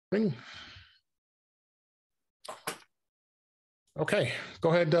Okay,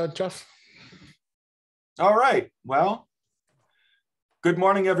 go ahead, Jeff. All right. Well, good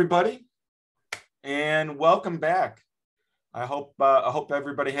morning, everybody, and welcome back. I hope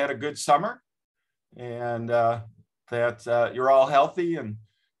everybody had a good summer, and that you're all healthy and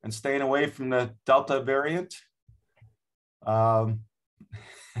staying away from the Delta variant.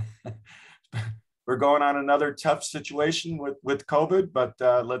 We're going on another tough situation with COVID, but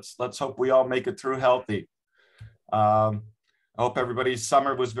let's hope we all make it through healthy. I hope everybody's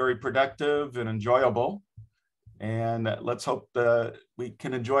summer was very productive and enjoyable, and let's hope that we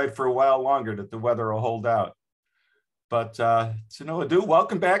can enjoy it for a while longer, that the weather will hold out. But to no ado,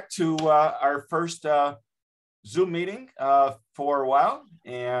 welcome back to our first Zoom meeting for a while,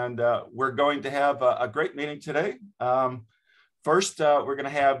 and we're going to have a great meeting today. First, we're going to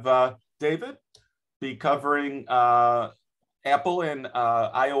have David be covering Apple and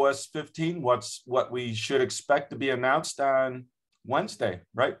iOS 15, what we should expect to be announced on Wednesday,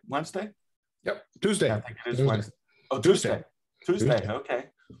 right? Wednesday? Yep, Tuesday. Yeah, I think it is Wednesday. Oh, Tuesday. Tuesday, okay.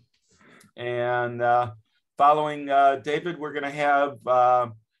 And following David, we're going to have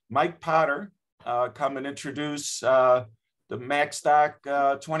Mike Potter come and introduce the Macstock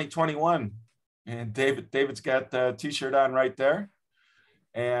 2021. And David's got the t-shirt on right there.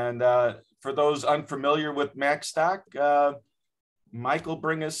 And for those unfamiliar with Macstock, Mike will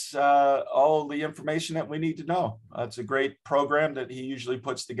bring us all the information that we need to know. It's a great program that he usually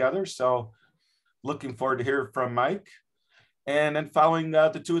puts together. So looking forward to hear from Mike. And then following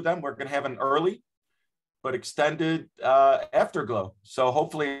the two of them, we're going to have an early but extended afterglow. So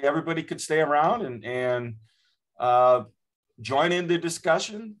hopefully everybody could stay around and join in the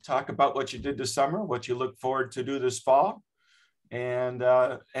discussion, talk about what you did this summer, what you look forward to do this fall, and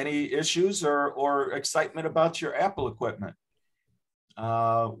any issues or excitement about your Apple equipment.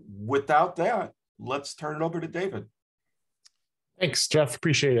 Without that, let's turn it over to David. Thanks, Jeff.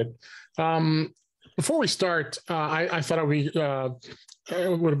 Appreciate it. Before we start, I thought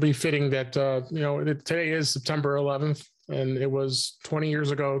it would be fitting that today is September 11th, and it was 20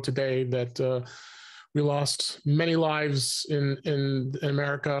 years ago today that we lost many lives in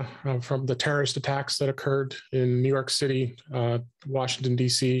America from the terrorist attacks that occurred in New York City, Washington,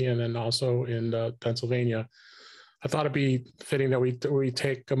 D.C., and then also in Pennsylvania. I thought it'd be fitting that we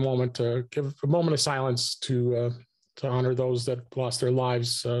take a moment to give a moment of silence to honor those that lost their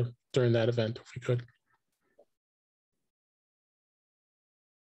lives during that event, if we could.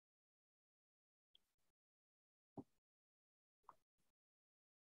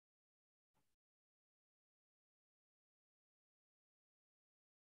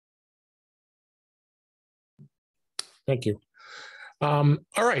 Thank you. All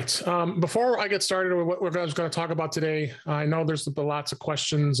right. Before I get started with what we're going to talk about today, I know there's been lots of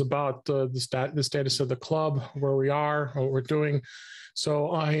questions about the status of the club, where we are, what we're doing.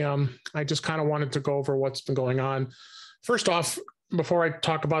 So I just kind of wanted to go over what's been going on. First off, before I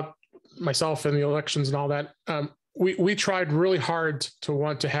talk about myself and the elections and all that, we tried really hard to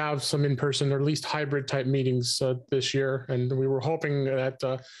want to have some in-person or at least hybrid type meetings this year, and we were hoping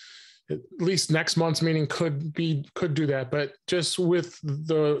that at least next month's meeting could do that, but just with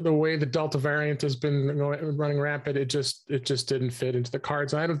the way the Delta variant has been running rampant, it just didn't fit into the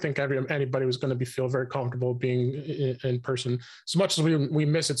cards. I don't think anybody was going to feel very comfortable being in person. As much as we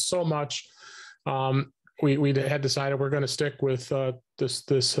miss it so much, we had decided we're going to stick with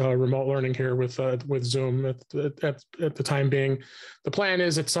this remote learning here with Zoom at the time being. The plan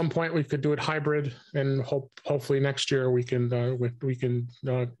is at some point we could do it hybrid, and hopefully next year we can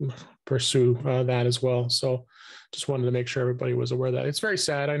pursue that as well. So just wanted to make sure everybody was aware of that. It's very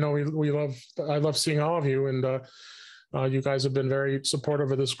sad. I know I love seeing all of you, and you guys have been very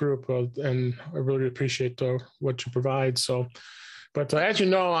supportive of this group, and I really appreciate what you provide. So. But as you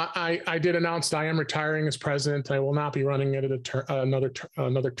know, I did announce that I am retiring as president. I will not be running it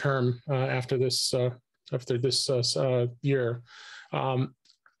another term after this year.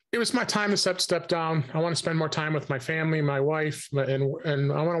 It was my time to step down. I want to spend more time with my family, my wife,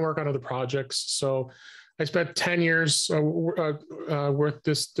 and I want to work on other projects. So I spent 10 years with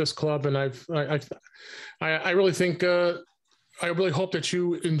this club, and I really think. I really hope that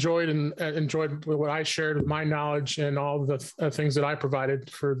you enjoyed what I shared with my knowledge and all the things that I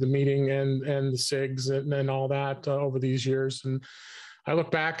provided for the meeting and the SIGs and all that over these years. And I look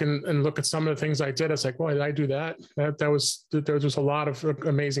back and look at some of the things I did. I was like, "Why did I do that?" There was just a lot of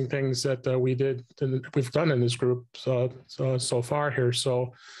amazing things that we did and we've done in this group so far here.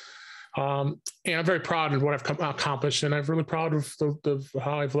 So And I'm very proud of what I've accomplished, and I'm really proud of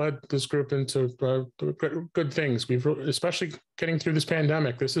how I've led this group into good things. Especially getting through this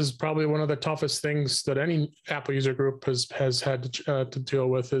pandemic. This is probably one of the toughest things that any Apple user group has had to deal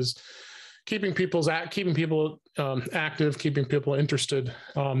with, is keeping people active, keeping people interested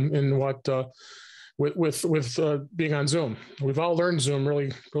in what with being on Zoom. We've all learned Zoom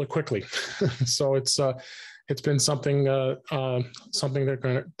really quickly, so it's been something they're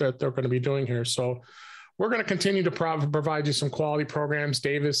going to be doing here. So we're going to continue to provide you some quality programs.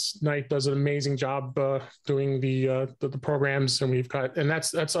 Davis Knight does an amazing job doing the programs, and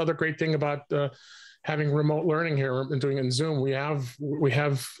that's the other great thing about having remote learning here and doing it in Zoom. We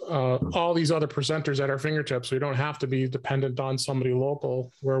have all these other presenters at our fingertips. We don't have to be dependent on somebody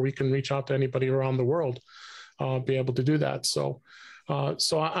local, where we can reach out to anybody around the world, be able to do that. So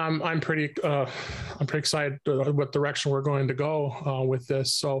I'm pretty excited what direction we're going to go with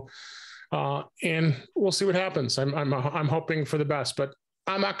this. So and we'll see what happens. I'm hoping for the best, but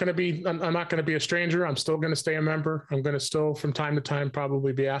I'm not going to be a stranger. I'm still going to stay a member. I'm going to still, from time to time,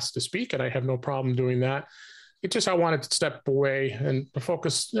 probably be asked to speak, and I have no problem doing that. It's just I wanted to step away and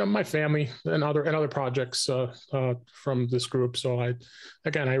focus, my family and other projects from this group. So I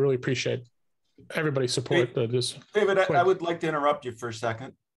really appreciate everybody's support. David, I would like to interrupt you for a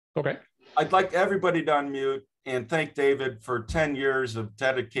second. Okay. I'd like everybody to unmute and thank David for 10 years of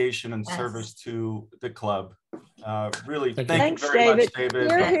dedication and service to the club. Really, thank you very much,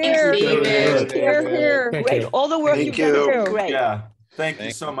 David. Here. Great. All the work you've done. Great. Yeah. Thank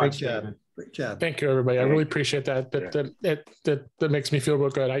you so much, David. Great job. Thank you, everybody. I really appreciate that. That makes me feel real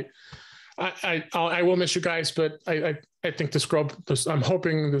good. I will miss you guys, but I think I'm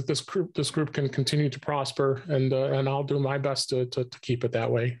hoping that this group can continue to prosper, and I'll do my best to keep it that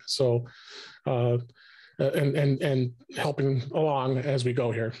way. So, and helping along as we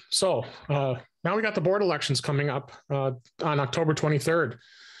go here. So now we got the board elections coming up on October 23rd.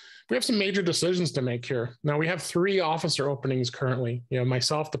 We have some major decisions to make here. Now we have 3 officer openings currently.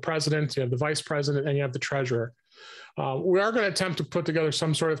 Myself, the president, you have the vice president, and you have the treasurer. We are going to attempt to put together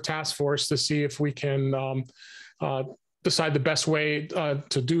some sort of task force to see if we can decide the best way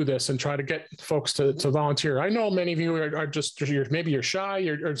to do this and try to get folks to volunteer. I know many of you are just, maybe you're shy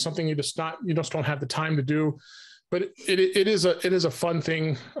or something you just don't have the time to do, but it is a fun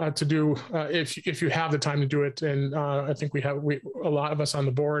thing to do if you have the time to do it. And I think a lot of us on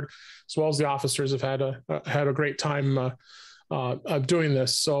the board, as well as the officers, have had a great time doing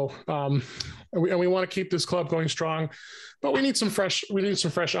this. So we want to keep this club going strong, but we need some fresh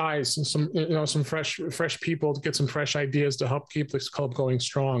eyes and some fresh people to get some fresh ideas to help keep this club going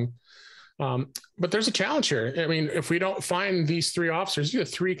strong. But there's a challenge here. I mean, if we don't find these 3 officers, you have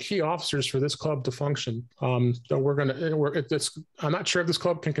 3 key officers for this club to function. I'm not sure if this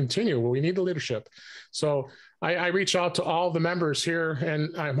club can continue. Well, we need the leadership. So I reach out to all the members here,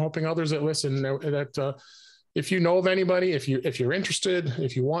 and I'm hoping others that listen that if you know of anybody, if you're interested,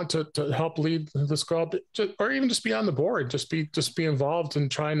 if you want to help lead this club, or even just be on the board, just be involved in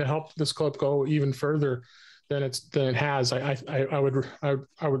trying to help this club go even further than it has. I would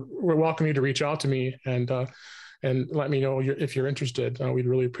welcome you to reach out to me and let me know if you're interested. We'd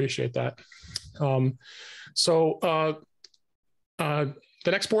really appreciate that. So the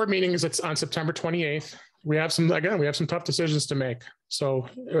next board meeting is on September 28th. We have some tough decisions to make. So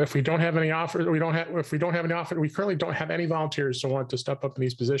if we don't have any offer, we currently don't have any volunteers who want to step up in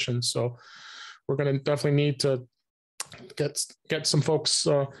these positions. So we're going to definitely need to get some folks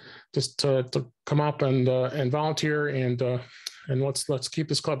just to come up and volunteer and let's keep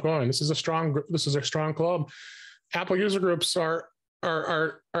this club going. This is a strong club. Apple user groups are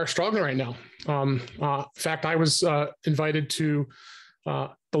struggling right now. In fact, I was invited to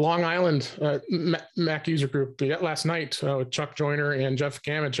the Long Island Mac user group last night with Chuck Joyner and Jeff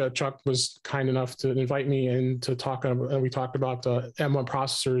Gamage. Chuck was kind enough to invite me in to talk, and we talked about M1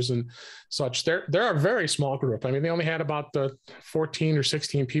 processors and such. They're a very small group. I mean, they only had about 14 or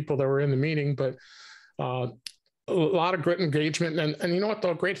 16 people that were in the meeting, but a lot of great engagement. And you know what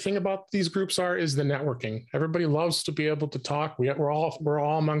the great thing about these groups is the networking. Everybody loves to be able to talk. We're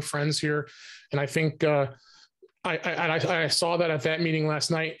all among friends here, and I think. I saw that at that meeting last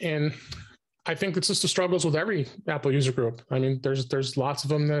night, and I think it's just the struggles with every Apple user group. I mean, there's lots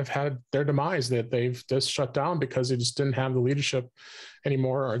of them that have had their demise, that they've just shut down because they just didn't have the leadership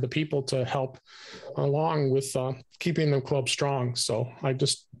anymore or the people to help along with keeping the club strong. So I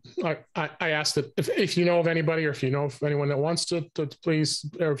asked that if you know of anybody, or if you know of anyone that wants to please,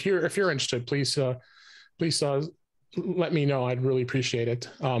 or if you're interested, please let me know. I'd really appreciate it.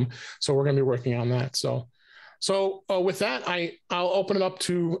 So we're going to be working on that. So. So with that, I'll open it up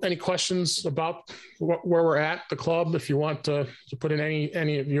to any questions about where we're at, the club. If you want to put in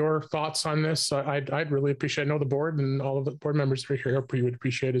any of your thoughts on this, I'd really appreciate. I know the board and all of the board members who are here would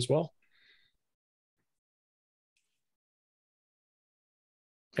appreciate as well.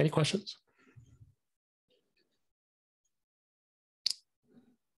 Any questions?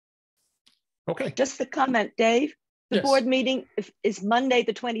 Okay. Just a comment, Dave. The board meeting is Monday,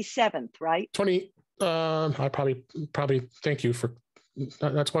 the 27th, right? I probably thank you for,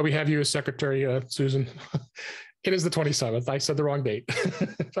 that's why we have you as secretary, Susan. It is the 27th. I said the wrong date.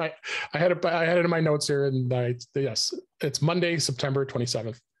 I had it in my notes here, and yes, it's Monday, September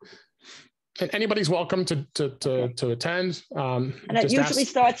 27th. And anybody's welcome to attend. And it usually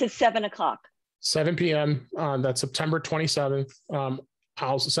starts at 7 o'clock. 7 p.m. That's September 27th.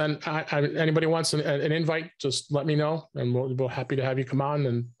 I'll send anybody wants an invite, just let me know, and we'll be happy to have you come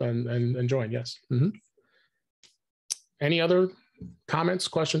on and join. Yes. Mm-hmm. Any other comments,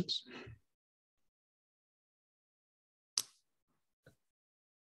 questions?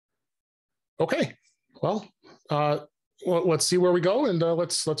 Okay. Well, let's see where we go, and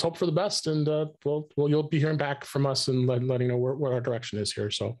let's hope for the best, and you'll be hearing back from us and letting know where our direction is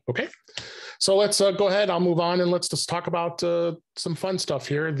here. So okay, so let's go ahead. I'll move on, and let's just talk about some fun stuff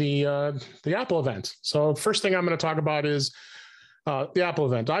here. The Apple event. So first thing I'm going to talk about is the Apple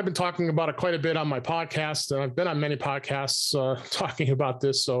event. I've been talking about it quite a bit on my podcast, and I've been on many podcasts talking about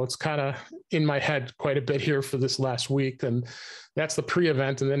this. So it's kind of in my head quite a bit here for this last week. And that's the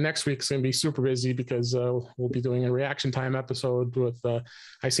pre-event. And then next week's going to be super busy because we'll be doing a reaction time episode with,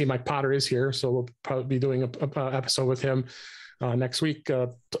 I see Mike Potter is here. So we'll probably be doing a episode with him next week,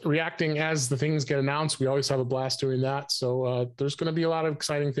 reacting as the things get announced. We always have a blast doing that. So there's going to be a lot of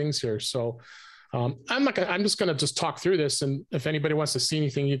exciting things here. So I'm just going to just talk through this, and if anybody wants to see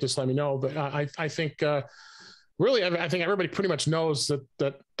anything, you just let me know. But I think really, I think everybody pretty much knows that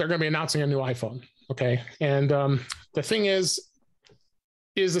they're going to be announcing a new iPhone. Okay, and the thing is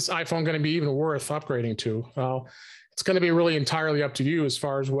this iPhone going to be even worth upgrading to? Well, it's going to be really entirely up to you as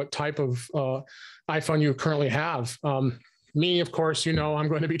far as what type of iPhone you currently have. Me, of course, I'm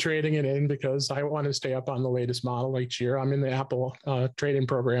going to be trading it in because I want to stay up on the latest model each year. I'm in the Apple trade-in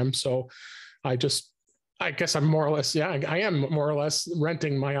program, so I guess I'm more or less, I am more or less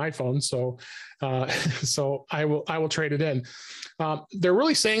renting my iPhone. So, so I will trade it in. They're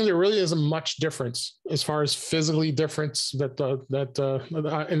really saying there really isn't much difference as far as physically difference that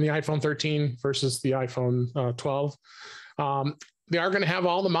in the iPhone 13 versus the iPhone 12. They are going to have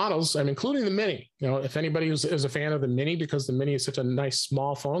all the models, including the Mini. If anybody is a fan of the Mini, because the Mini is such a nice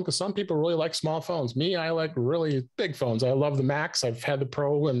small phone, because some people really like small phones. Me, I like really big phones. I love the Max. I've had the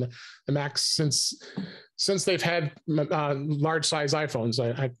Pro and the Max since they've had large size iPhones.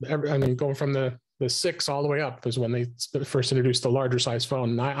 I mean, going from the 6 all the way up is when they first introduced the larger size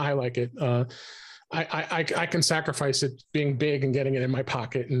phone. And I like it. I can sacrifice it being big and getting it in my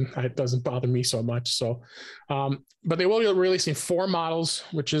pocket, and it doesn't bother me so much. So, but they will be releasing 4 models,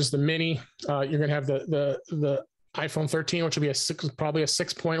 which is the Mini. You're going to have the iPhone 13, which will be probably a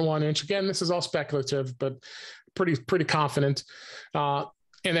 6.1 inch. Again, this is all speculative, but pretty confident. And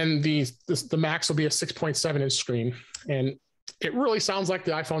then the Max will be a 6.7 inch screen, and it really sounds like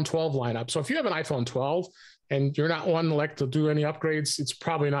the iPhone 12 lineup. So if you have an iPhone 12 and you're not one to do any upgrades, it's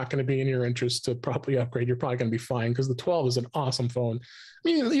probably not going to be in your interest to probably upgrade. You're probably going to be fine because the 12 is an awesome phone. I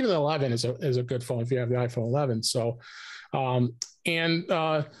mean, even the 11 is a good phone if you have the iPhone 11. So, they're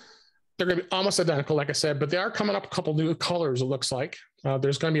going to be almost identical, like I said, but they are coming up a couple new colors, it looks like.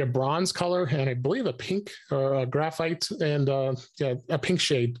 There's going to be a bronze color and I believe a pink or a graphite and a pink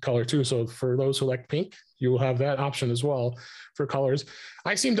shade color too. So for those who like pink, you will have that option as well for colors.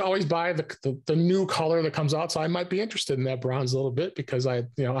 I seem to always buy the new color that comes out. So I might be interested in that bronze a little bit because I've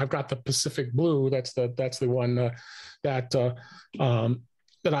got the Pacific Blue. That's the one that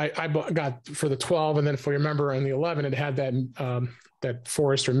I got for the 12. And then if you remember in the 11, it had that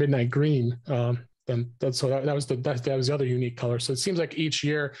forest or midnight green. That was the other unique color. So it seems like each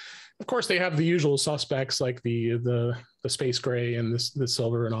year, of course, they have the usual suspects like the space gray and the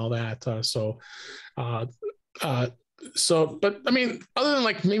silver and all that. But I mean, other than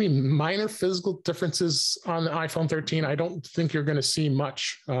like maybe minor physical differences on the iPhone 13, I don't think you're going to see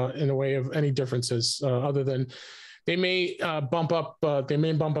much in the way of any differences other than they may bump up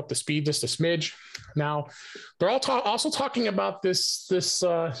the speed just a smidge. Now, they're also talking about this thing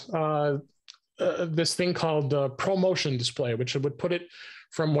called ProMotion display, which would put it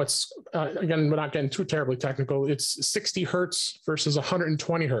from what's, again, we're not getting too terribly technical. It's 60 Hertz versus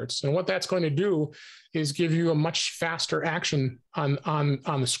 120 Hertz. And what that's going to do is give you a much faster action on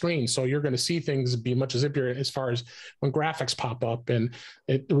the screen. So you're going to see things be much zippier as far as when graphics pop up and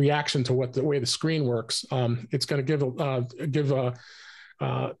the reaction to the way the screen works. It's going to give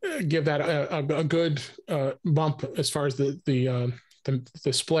that a good bump as far as the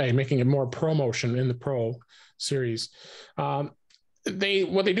display, making it more pro motion in the Pro series. What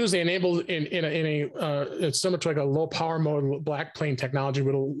they do is they enable it's similar to like a low power mode black plane technology,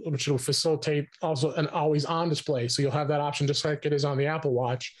 which will facilitate also an always on display. So you'll have that option just like it is on the Apple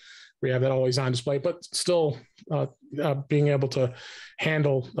Watch. We have that always on display, but still being able to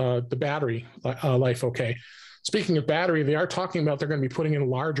handle the battery life okay. Speaking of battery, they are talking about they're going to be putting in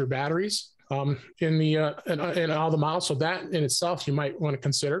larger batteries in all the models. So that in itself, you might want to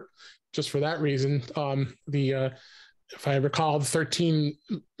consider just for that reason. If I recall, the 13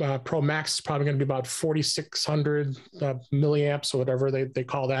 Pro Max is probably going to be about 4,600 milliamps or whatever they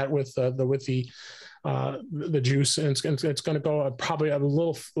call that with the juice, and it's going to go probably a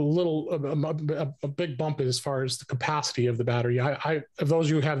big bump as far as the capacity of the battery. If those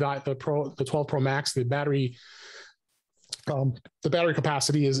of you who have the 12 Pro Max, the battery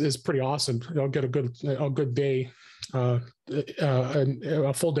capacity is pretty awesome. You'll get a good day, a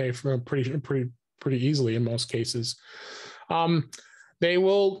full day for pretty easily in most cases. They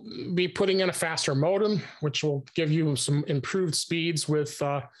will be putting in a faster modem, which will give you some improved speeds with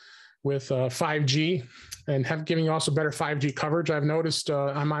 5G and giving you also better 5G coverage. I've noticed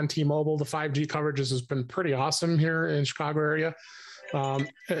I'm on T-Mobile. The 5G coverage has been pretty awesome here in Chicago area,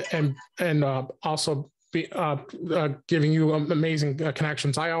 and also giving you amazing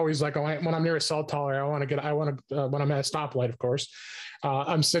connections. I always like when I'm near a cell tower, when I'm at a stoplight, of course.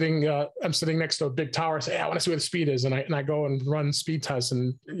 I'm sitting next to a big tower. I say, I want to see what the speed is, and I go and run speed tests,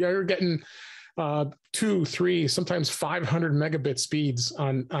 and you're getting 2, 3, sometimes 500 megabit speeds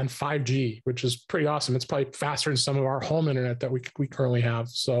on 5G, which is pretty awesome. It's probably faster than some of our home internet that we currently have.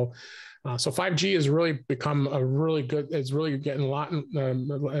 So 5G has really become it's really getting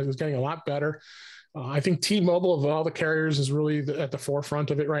it's getting a lot better. I think T-Mobile of all the carriers is really at the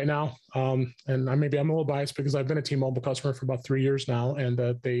forefront of it right now. And I'm a little biased because I've been a T-Mobile customer for about 3 years now, and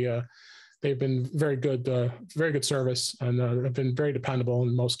they've been very good service, and have been very dependable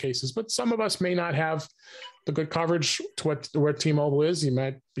in most cases. But some of us may not have the good coverage to where T-Mobile is. You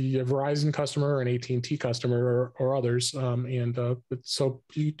might be a Verizon customer or an AT&T customer or others, so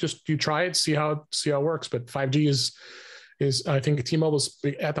you try it, see how it works. But 5G is I think T-Mobile's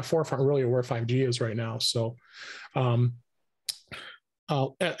at the forefront really of where 5G is right now. So, and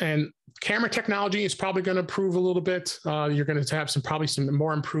camera technology is probably going to improve a little bit. You're going to have probably some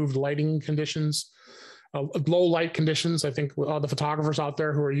more improved lighting conditions, low light conditions. I think all the photographers out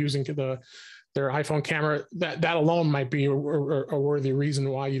there who are using their iPhone camera, that alone might be a worthy reason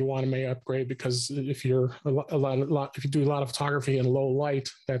why you'd want to make upgrade, because if you're if you do a lot of photography in low light,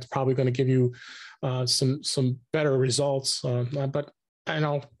 that's probably going to give you some better results. But I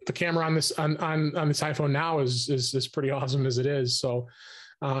know the camera on this iPhone now is pretty awesome as it is. So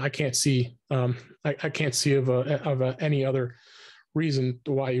I can't see I can't see of any other reason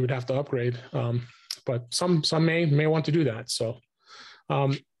why you would have to upgrade. But some may want to do that. So.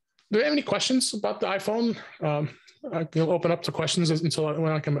 Do you have any questions about the iPhone? I can open up to questions until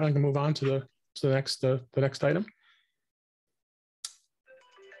when I can move on to the next item.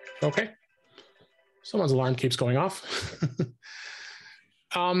 Okay. Someone's alarm keeps going off.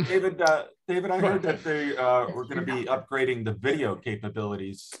 David, I heard that they were going to be upgrading the video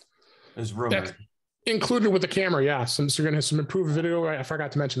capabilities, as rumored. That's included with the camera, yeah. So you're going to have some improved video. I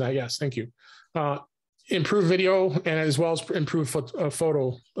forgot to mention that. Yes, thank you. Improved video and as well as improved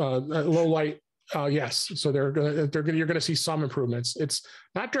photo, low light. Yes. So you're going to see some improvements. It's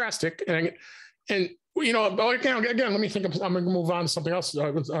not drastic. And again, let me think. I'm going to move on to something else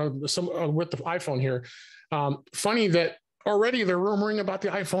with the iPhone here. Funny that already they're rumoring about the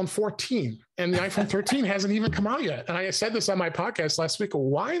iPhone 14, and the iPhone 13 hasn't even come out yet. And I said this on my podcast last week.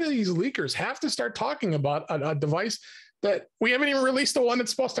 Why do these leakers have to start talking about a device that we haven't even released the one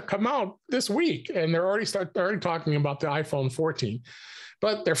that's supposed to come out this week, and they're already talking about the iPhone 14?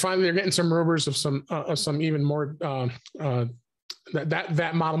 But they're getting some rumors of some even more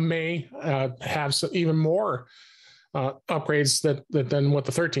that model may have some even more upgrades than what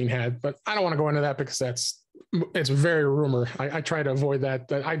the 13 had. But I don't want to go into that because it's very rumor. I try to avoid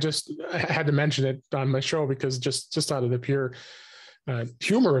that. I had to mention it on my show because just out of the pure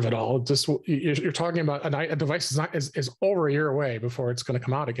humor of it all. Just you're talking about a device is over a year away before it's going to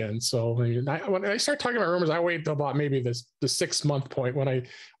come out again. So when I start talking about rumors, I wait till about maybe the 6 month point when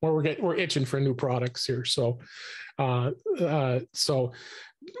we're itching for new products here. So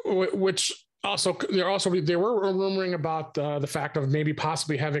which also they were rumoring about the fact of maybe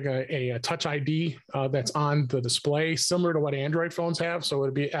possibly having a Touch ID that's on the display, similar to what Android phones have. So it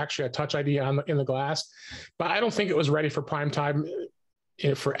would be actually a Touch ID in the glass, but I don't think it was ready for prime time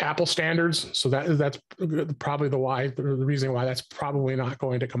for Apple standards. So that's probably the reason why that's probably not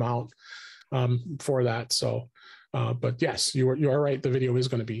going to come out for that. So, but yes, you are right. The video is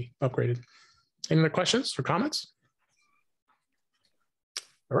going to be upgraded. Any other questions or comments?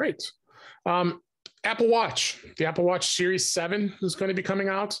 All right. Apple Watch. The Apple Watch Series 7 is going to be coming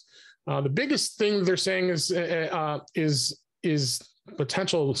out. The biggest thing they're saying is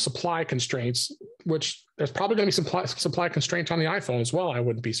potential supply constraints, which there's probably going to be supply constraints on the iPhone as well. I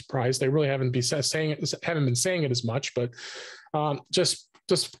wouldn't be surprised. They really haven't been saying it as much, but just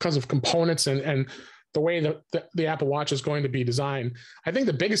because of components and the way that the Apple Watch is going to be designed. I think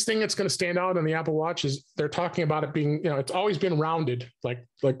the biggest thing that's going to stand out in the Apple Watch is they're talking about it being, it's always been rounded, like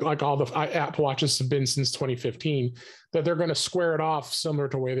all the Apple Watches have been since 2015, that they're going to square it off similar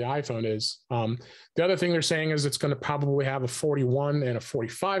to the way the iPhone is. The other thing they're saying is it's going to probably have a 41 and a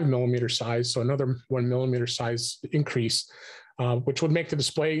 45 millimeter size, so another 1 millimeter size increase, which would make the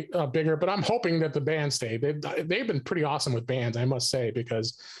display bigger. But I'm hoping that the bands stay. They've been pretty awesome with bands, I must say,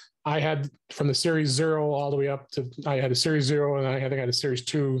 because I had from the Series 0 all the way up to, I had a Series 0, and I think I had a Series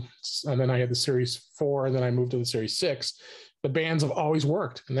 2, and then I had the Series 4, and then I moved to the Series 6. The bands have always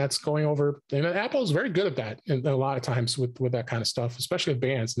worked, and that's going over. And Apple is very good at that, and a lot of times with that kind of stuff, especially with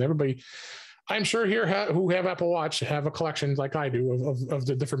bands. And everybody, I'm sure here who have Apple Watch have a collection like I do of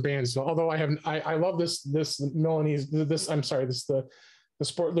the different bands. Although I love this Milanese, the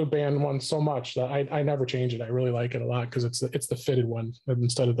Sport Loop band one so much that I never change it. I really like it a lot because it's the fitted one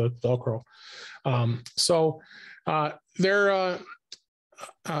instead of the Velcro. They're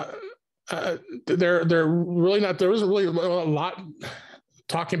really not. There isn't really a lot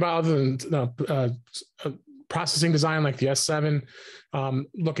talking about other than processing design like the S7,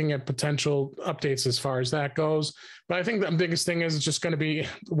 looking at potential updates as far as that goes. But I think the biggest thing is just going to be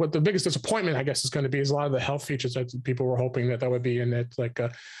what the biggest disappointment, I guess, is going to be is a lot of the health features that people were hoping that would be in it, like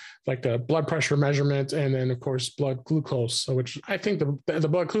the blood pressure measurement, and then of course blood glucose. So which I think the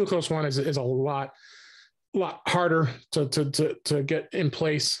blood glucose one is a lot harder to get in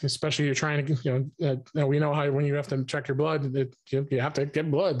place, especially you're trying to, we know how when you have to check your blood, you have to get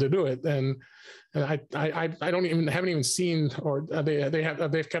blood to do it. And I haven't even seen, or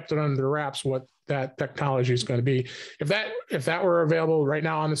they've kept it under wraps what that technology is going to be. If that were available right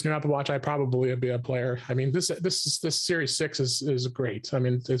now on this new Apple Watch, I'd probably be a player. I mean, this Series 6 is great. I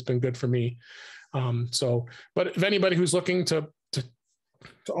mean, it's been good for me. But if anybody who's looking to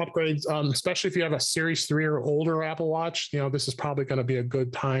upgrade, especially if you have a Series 3 or older Apple Watch, this is probably going to be a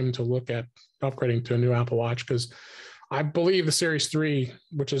good time to look at upgrading to a new Apple Watch, because I believe the Series 3,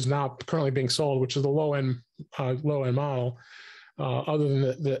 which is now currently being sold, which is the low end model, other than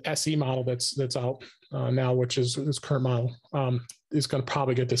the SE model that's out now, which is this current model, is going to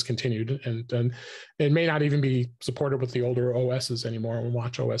probably get discontinued, and it may not even be supported with the older OSs anymore when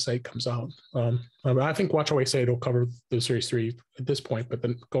Watch OS 8 comes out. I think Watch OS 8 will cover the Series 3 at this point, but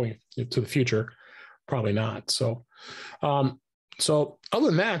then going to the future, probably not. So other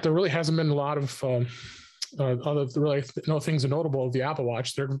than that, there really hasn't been a lot of no things notable of the Apple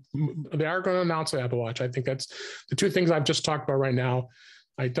Watch. They are going to announce the Apple Watch. I think that's the two things I've just talked about right now.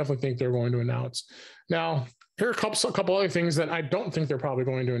 I definitely think they're going to announce. Now, here are a couple other things that I don't think they're probably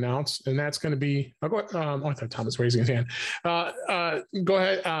going to announce, and that's going to be. I thought Tom was raising his hand. Go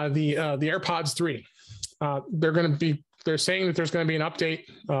ahead. The AirPods 3. They're saying that there's going to be an update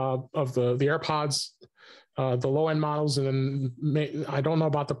of the AirPods, the low end models, and then I don't know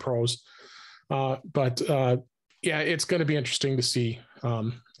about the Pros. But it's going to be interesting to see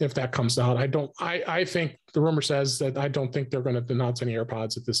if that comes out. I think the rumor says that I don't think they're going to announce any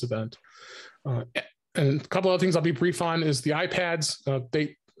AirPods at this event. And a couple other things I'll be brief on is the iPads.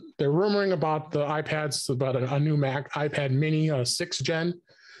 They're rumoring about the iPads, about a new iPad Mini 6th gen.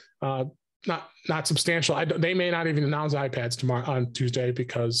 Not substantial. They may not even announce iPads tomorrow on Tuesday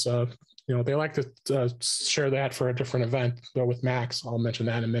because they like to share that for a different event with Max. I'll mention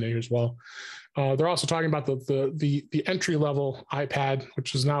that in a minute as well. They're also talking about the entry level iPad,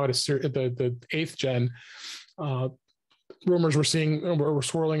 which is now at the 8th gen. Rumors we're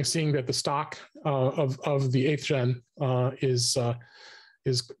swirling, seeing that the stock of the 8th gen is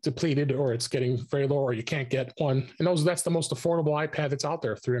is depleted or it's getting very low or you can't get one. And that's the most affordable iPad that's out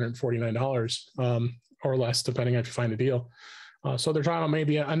there, $349 or less, depending on if you find a deal. So they're talking about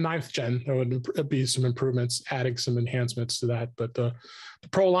maybe a 9th gen. There would be some improvements, adding some enhancements to that. But the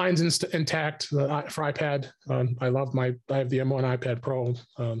Pro line's intact for iPad. I have the M1 iPad Pro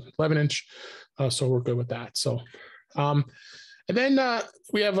 11-inch, so we're good with that. So, and then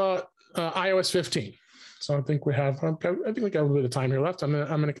we have iOS 15. So I think we have a little bit of time here left. I'm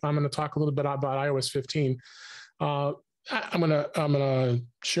gonna talk a little bit about iOS 15. I'm gonna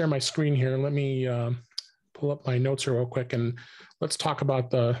share my screen here. Let me pull up my notes here real quick, and let's talk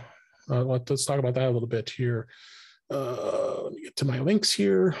about let's talk about that a little bit here. Let me get to my links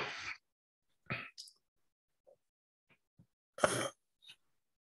here. Here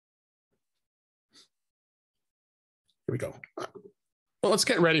we go. Well, let's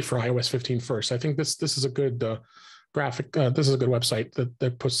get ready for iOS 15 first. I think this is a good graphic. This is a good website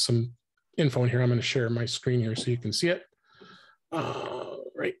that puts some info in here. I'm going to share my screen here so you can see it.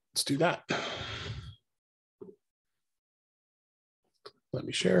 Right, let's do that. Let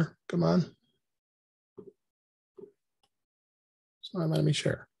me share. Come on. It's not letting me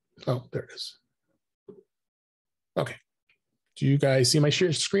share. Oh, there it is. Okay. Do you guys see my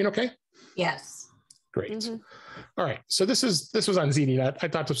share screen okay? Yes. Great. Mm-hmm. All right. So this was on ZDNet. I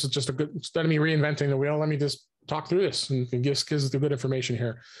thought this was just instead of me reinventing the wheel, let me just talk through this and gives the good information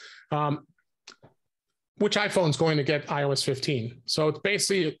here. Which iPhone is going to get iOS 15? So it's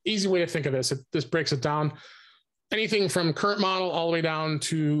basically an easy way to think of this. This breaks it down. Anything from current model all the way down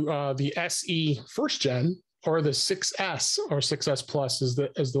to the SE 1st gen or the 6S or 6S Plus is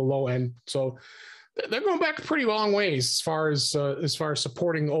the low end. So they're going back a pretty long ways as far as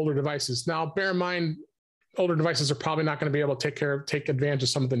supporting older devices. Now, bear in mind, older devices are probably not going to be able to take advantage of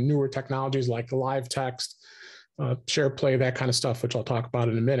some of the newer technologies like live text, share play, that kind of stuff, which I'll talk about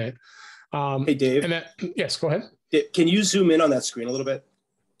in a minute. Hey, Dave. Yes, go ahead. Can you zoom in on that screen a little bit?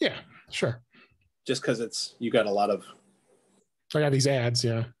 Yeah, sure. Just because you got a lot of. I got these ads,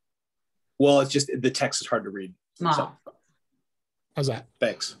 yeah. Well, it's just the text is hard to read. Small. So. How's that?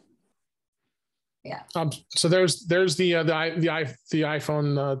 Thanks. Yeah. So there's the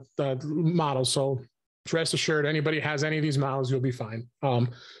iPhone model. So rest assured, anybody has any of these models, you'll be fine.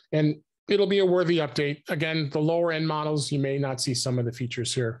 And it'll be a worthy update. Again, the lower end models, you may not see some of the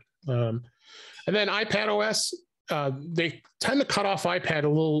features here. And then iPad OS, they tend to cut off iPad a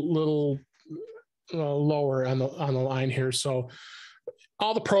little lower on the line here. So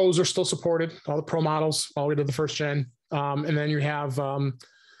all the pros are still supported, all the pro models, all the way to the 1st gen. And then you have all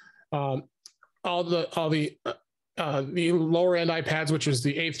the lower end iPads, which is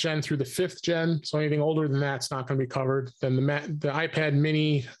the 8th gen through the 5th gen. So anything older than that's not going to be covered. Then the iPad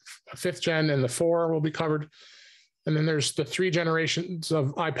mini 5th gen and the 4 will be covered. And then there's the 3 generations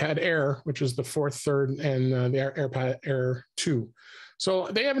of iPad Air, which is the 4th, 3rd, and the AirPad Air 2. So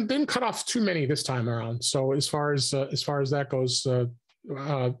they didn't cut off too many this time around. So as far as that goes,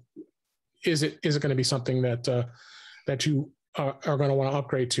 is it going to be something that you are going to want to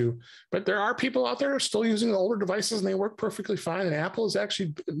upgrade to? But there are people out there who are still using the older devices and they work perfectly fine. And Apple is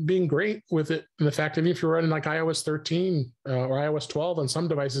actually being great with it. And the fact that if you're running like iOS 13 or iOS 12 on some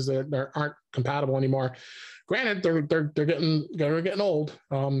devices that aren't compatible anymore, granted they're getting old.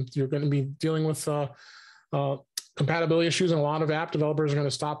 You're going to be dealing with compatibility issues, and a lot of app developers are going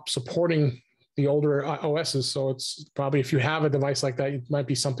to stop supporting the older OSs. So it's probably, if you have a device like that, it might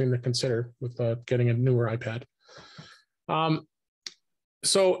be something to consider with getting a newer iPad.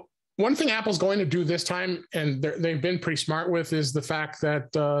 So one thing Apple's going to do this time, and they've been pretty smart with, is the fact that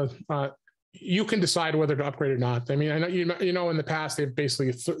you can decide whether to upgrade or not. I mean, I know in the past they've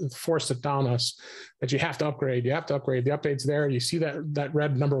basically forced it down us that you have to upgrade. You have to upgrade. The update's there. You see that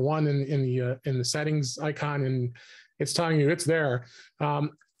red number 1 in the settings icon, and it's telling you it's there.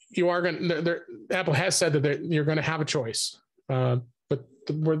 You are going. Apple has said that you're going to have a choice, but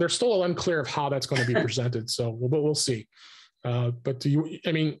they're still unclear of how that's going to be presented. So we'll see. But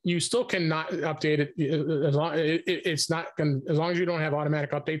you still cannot update it as long it's not going. As long as you don't have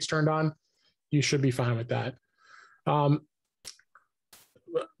automatic updates turned on, you should be fine with that.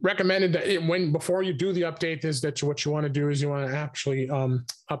 Recommended that before you do the update is that what you want to do is you want to actually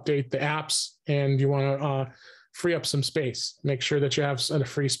update the apps, and you want to free up some space. Make sure that you have a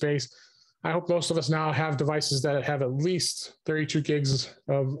free space. I hope most of us now have devices that have at least 32 gigs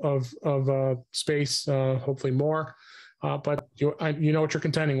of space, hopefully more. But you know what you're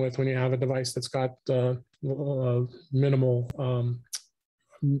contending with when you have a device that's got minimal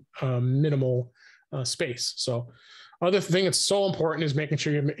space. So Other thing that's so important is making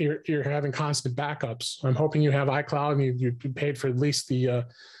sure you're having constant backups. I'm hoping you have iCloud and you paid for at least the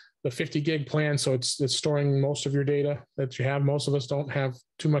 50 gig plan, so it's storing most of your data that you have. Most of us don't have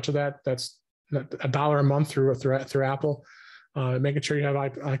too much of that. That's $1 a month through Apple. Making sure you have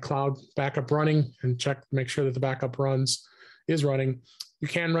iCloud backup running and make sure that the backup is running. You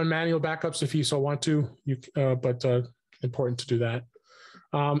can run manual backups if you so want to, but important to do that.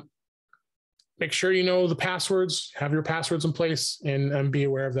 Make sure you know the passwords, have your passwords in place, and be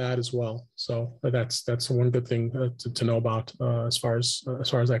aware of that as well. So that's one good thing to know about as far as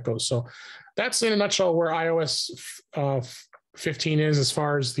that goes. So that's in a nutshell where iOS 15 is as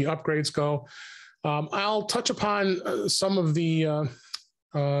far as the upgrades go. I'll touch upon some of the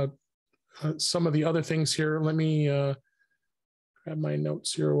other things here. Let me grab my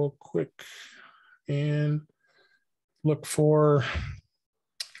notes here real quick and look for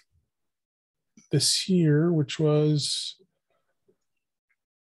this here, which was,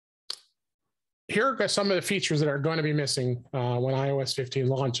 here are some of the features that are going to be missing when iOS 15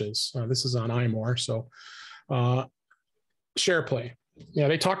 launches. This is on iMore. So SharePlay. Yeah,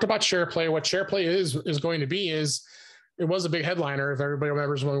 they talked about SharePlay. What SharePlay is going to be is, it was a big headliner, if everybody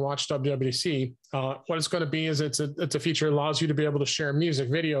remembers when we watched WWDC. What it's going to be is it's a feature that allows you to be able to share music,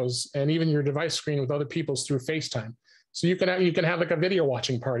 videos, and even your device screen with other people's through FaceTime. So you can have like a video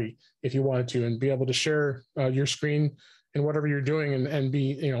watching party if you wanted to, and be able to share your screen and whatever you're doing and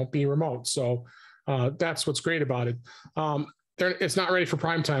be remote. So that's what's great about it. It's not ready for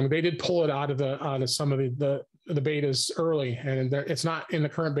prime time. They did pull it out of some of the betas early, and it's not in the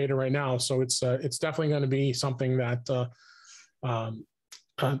current beta right now. So it's definitely going to be something that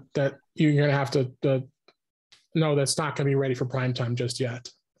that you're going to have to know that's not going to be ready for prime time just yet.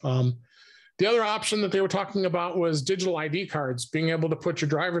 The other option that they were talking about was digital ID cards, being able to put your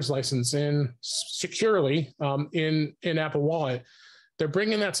driver's license in securely in Apple Wallet. They're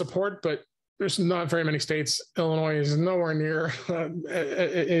bringing that support, but there's not very many states. Illinois is nowhere near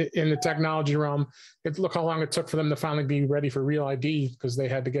in the technology realm. Look how long it took for them to finally be ready for Real ID, because they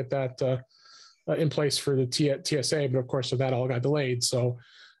had to get that in place for the TSA. But of course, so that all got delayed. So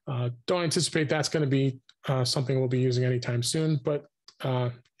don't anticipate that's going to be something we'll be using anytime soon. But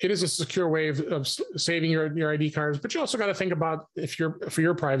it is a secure way of saving your ID cards. But you also got to think about for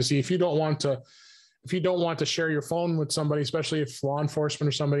your privacy. If you don't want to share your phone with somebody, especially if law enforcement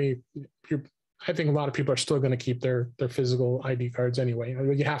or somebody, I think a lot of people are still going to keep their physical ID cards anyway. I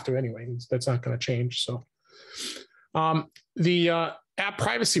mean, you have to anyway. That's not going to change. So the app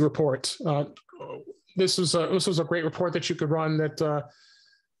privacy report. This was a great report that you could run that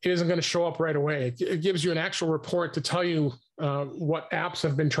it isn't going to show up right away. It gives you an actual report to tell you what apps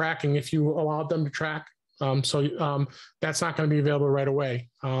have been tracking if you allowed them to track. So that's not going to be available right away.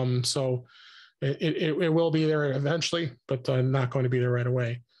 So it will be there eventually, but not going to be there right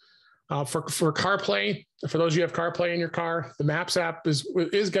away. For CarPlay, for those of you who have CarPlay in your car, the Maps app is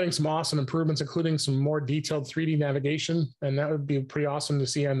getting some awesome improvements, including some more detailed 3D navigation, and that would be pretty awesome to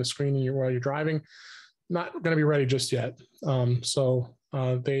see on the screen while you're driving. Not going to be ready just yet. So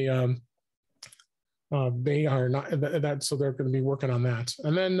they are not that. So they're going to be working on that.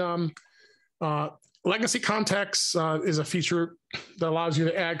 And then Legacy Contacts is a feature that allows you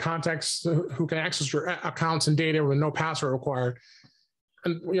to add contacts who can access your accounts and data with no password required.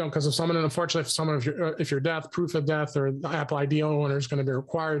 And because if you're deaf, proof of death, or the Apple ID owner is going to be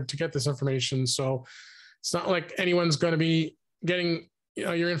required to get this information. So it's not like anyone's going to be getting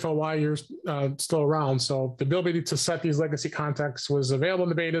your info while you're still around. So the ability to set these legacy contacts was available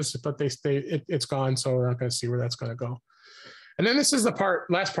in the betas, but it's gone. So we're not going to see where that's going to go. And then this is the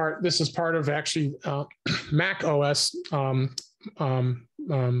last part. This is part of actually Mac OS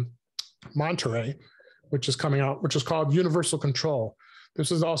Monterey, which is coming out, which is called Universal Control. This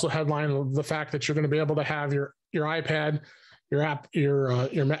is also headline of the fact that you're going to be able to have your iPad, your app, if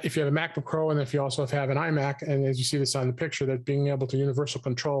you have a MacBook Pro, and if you also have an iMac, and as you see this on the picture, that being able to universal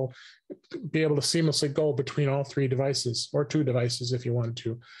control, be able to seamlessly go between all three devices or two devices if you wanted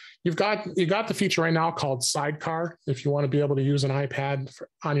to. You got the feature right now called Sidecar if you want to be able to use an iPad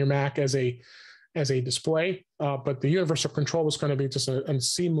on your Mac as a display, but the universal control is going to be just a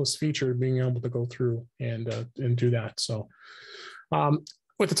seamless feature, being able to go through and do that. So.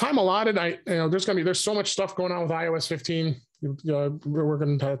 With the time allotted, there's so much stuff going on with iOS 15. We're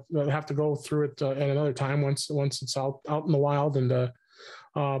going to have to go through it at another time once it's out in the wild. And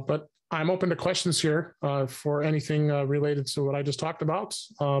but I'm open to questions here for anything related to what I just talked about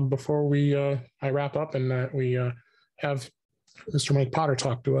before I wrap up and we have Mr. Mike Potter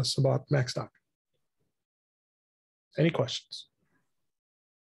talk to us about Macstock. Any questions?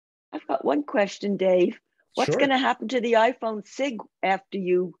 I've got one question, Dave. What's going to happen to the iPhone SIG after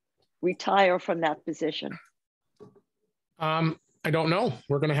you retire from that position? I don't know.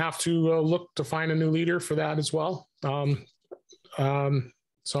 We're going to have to look to find a new leader for that as well. So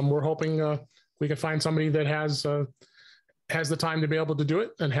we're hoping we can find somebody that has the time to be able to do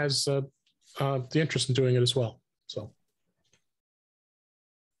it and has the interest in doing it as well. So,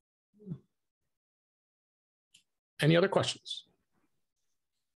 any other questions?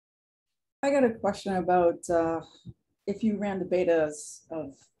 I got a question about if you ran the betas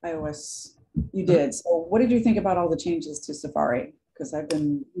of iOS. You did. So what did you think about all the changes to Safari? Because I've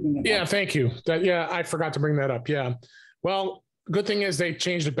been reading about Yeah, thank you. I forgot to bring that up. Yeah. Well, good thing is they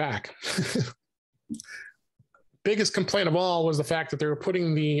changed it back. Biggest complaint of all was the fact that they were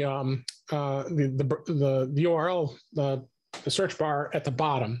putting the URL, the search bar at the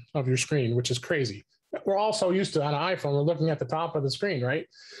bottom of your screen, which is crazy. We're all so used to on an iPhone, we're looking at the top of the screen, right?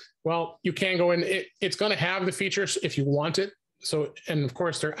 Well, you can go in. It's going to have the features if you want it. So, and of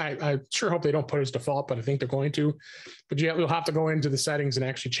course, I sure hope they don't put it as default, but I think they're going to. But you'll have to go into the settings and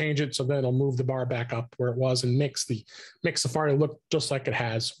actually change it, so then it'll move the bar back up where it was and make Safari look just like it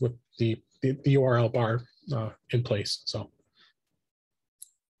has with the URL bar in place. So,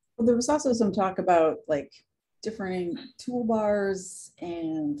 well, there was also some talk about like different toolbars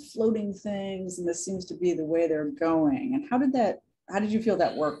and floating things, and this seems to be the way they're going. And how did you feel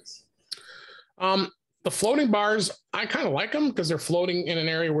that worked? The floating bars, I kind of like them because they're floating in an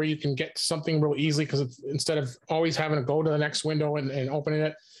area where you can get something real easily, because instead of always having to go to the next window and opening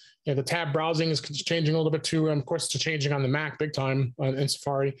it, the tab browsing is changing a little bit too. And of course, it's changing on the Mac big time in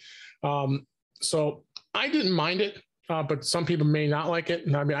Safari. So I didn't mind it, but some people may not like it.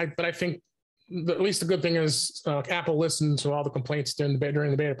 And but I think at least the good thing is Apple listened to all the complaints during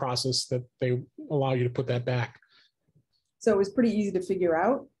the beta process that they allow you to put that back. So it was pretty easy to figure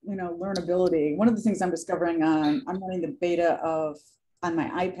out, learnability. One of the things I'm discovering I'm running the beta on my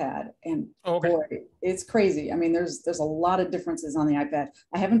iPad, and boy, it's crazy. I mean, there's a lot of differences on the iPad.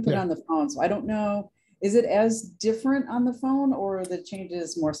 I haven't put it on the phone, so I don't know. Is it as different on the phone, or are the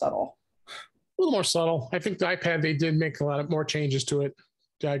changes more subtle? A little more subtle. I think the iPad, they did make a lot of more changes to it.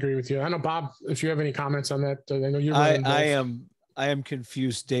 I agree with you. I know, Bob, if you have any comments on that, I know you're I am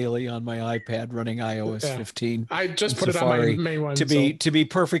confused daily on my iPad running iOS 15. I just put Safari it on my main one. To be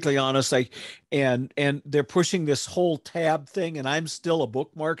perfectly honest, and they're pushing this whole tab thing, and I'm still a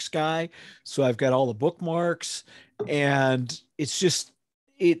bookmarks guy, so I've got all the bookmarks, and it's just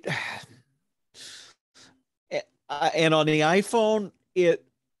and on the iPhone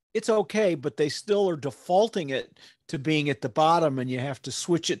it's okay, but they still are defaulting it to being at the bottom, and you have to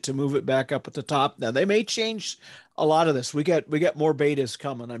switch it to move it back up at the top. Now they may change a lot of this. We got more betas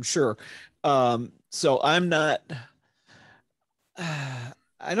coming, I'm sure. So I'm not,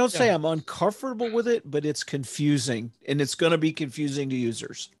 I don't say I'm uncomfortable with it, but it's confusing, and it's going to be confusing to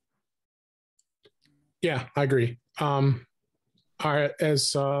users. Yeah, I agree. All right, and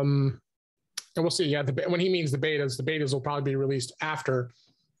we'll see. Yeah, when he means the betas will probably be released after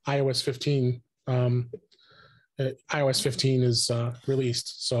iOS 15. iOS 15 is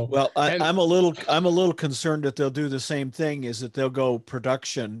released. So well, I'm a little concerned that they'll do the same thing, is that they'll go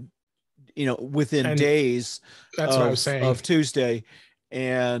production, within days. That's what I was saying of Tuesday,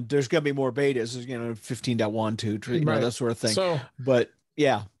 and there's going to be more betas, 15.1, 2, 3, that sort of thing. So, but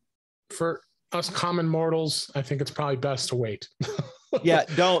yeah, for us common mortals, I think it's probably best to wait. Yeah,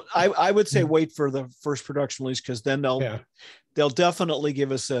 I would say wait for the first production release, because then they'll definitely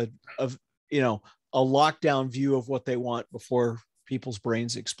give us a lockdown view of what they want before people's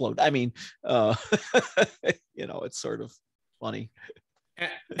brains explode. I mean, it's sort of funny.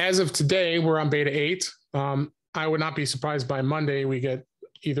 As of today, we're on beta 8. I would not be surprised by Monday we get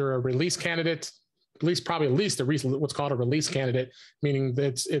either a release candidate, at least what's called a release candidate, meaning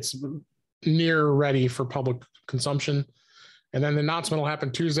that it's near ready for public consumption. And then the announcement will happen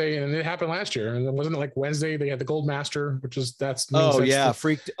Tuesday, and it happened last year. And it wasn't like Wednesday. They had the Gold Master,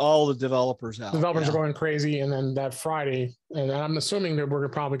 freaked all the developers out. Developers are going crazy. And then that Friday, and I'm assuming that we're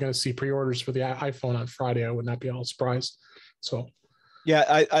probably going to see pre-orders for the iPhone on Friday. I would not be all surprised. So,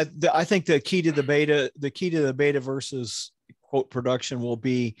 yeah, I think the key to the beta versus quote production will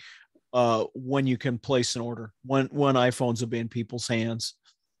be when you can place an order, when iPhones will be in people's hands.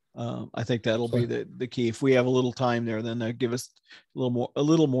 I think that'll be the key. If we have a little time there, then they'll give us a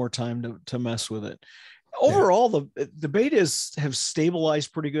little more time to mess with it. Overall, the betas have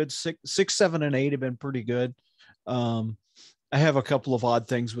stabilized pretty good. 6, 7, and 8 have been pretty good. I have a couple of odd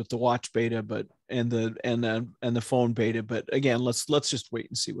things with the watch beta, and the phone beta. But again, let's just wait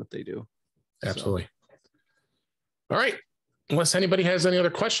and see what they do. Absolutely. So. All right. Unless anybody has any other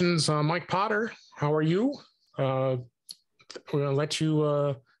questions, Mike Potter, how are you? We're going to let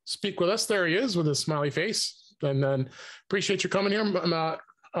you speak with us. There he is with his smiley face. And then appreciate you coming here.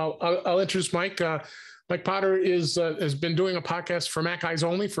 I'll introduce Mike. Mike Potter has been doing a podcast for Mac Eyes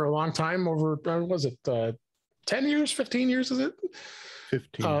Only for a long time, over, was it 10 years, 15 years, is it?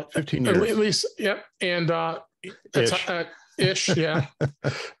 15 years. At least, yep. And ish, yeah.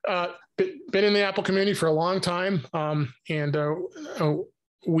 Been in the Apple community for a long time.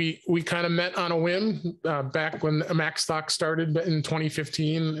 We kind of met on a whim back when Macstock started in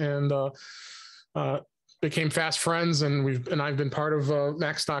 2015, and became fast friends, and I've been part of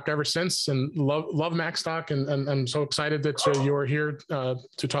Macstock ever since, and love Macstock, and I'm so excited that you're here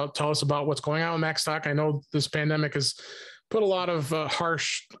to tell us about what's going on with Macstock. I know this pandemic has put a lot of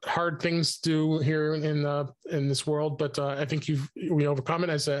hard things to do here in this world, but I think we overcome it.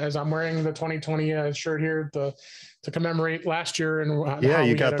 As I'm wearing the 2020 shirt here to commemorate last year, and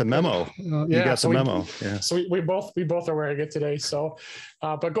you got the memo. You got the memo. Yeah. So we both are wearing it today. So,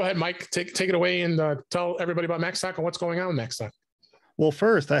 but go ahead, Mike, take it away and tell everybody about Macstock and what's going on with Macstock. Well,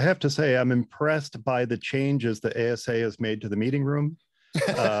 first I have to say I'm impressed by the changes the ASA has made to the meeting room.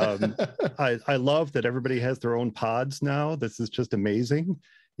 I love that everybody has their own pods now. This is just amazing.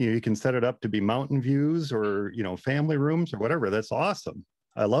 You can set it up to be mountain views or, family rooms or whatever. That's awesome.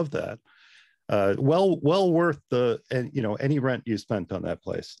 I love that. Well worth any rent you spent on that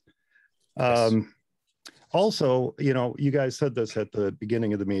place. Yes. Also, you guys said this at the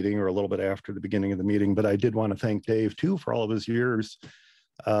beginning of the meeting or a little bit after the beginning of the meeting, but I did want to thank Dave too for all of his years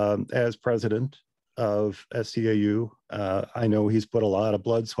as president of SCAU. I know he's put a lot of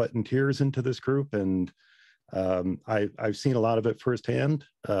blood, sweat, and tears into this group, and I've seen a lot of it firsthand.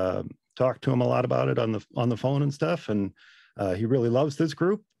 Talked to him a lot about it on the phone and stuff, and he really loves this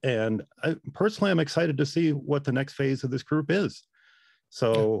group. And personally, I'm excited to see what the next phase of this group is.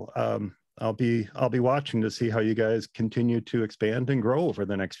 So I'll be watching to see how you guys continue to expand and grow over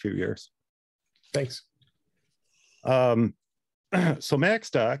the next few years. Thanks. So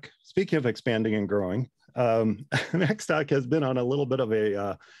Macstock, speaking of expanding and growing, Macstock has been on a little bit of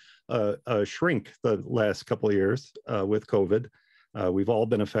a shrink the last couple of years with COVID. We've all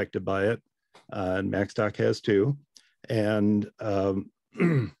been affected by it, and Macstock has too. And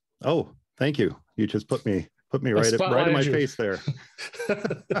oh, thank you. You just put me right in my face there.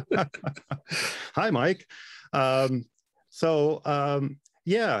 Hi, Mike.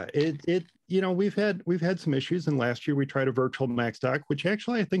 Yeah, we've had some issues, and last year we tried a virtual Macstock, which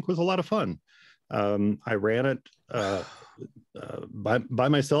actually I think was a lot of fun. I ran it by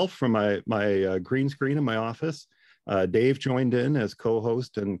myself from my green screen in my office. Dave joined in as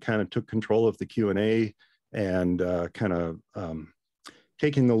co-host and kind of took control of the Q&A and kind of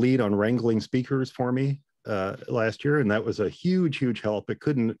taking the lead on wrangling speakers for me last year, and that was a huge help. It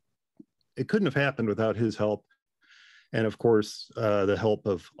couldn't have happened without his help. And of course, the help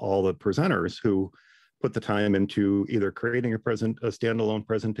of all the presenters who put the time into either creating a standalone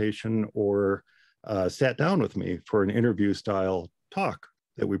presentation or sat down with me for an interview style talk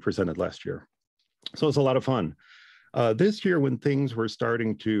that we presented last year. So it's a lot of fun. This year, when things were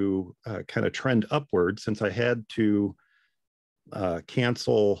starting to kind of trend upward, since I had to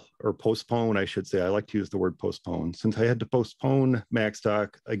cancel or postpone, I should say, I like to use the word postpone, since I had to postpone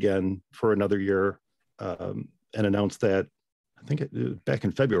Macstock again for another year, and announced that, I think back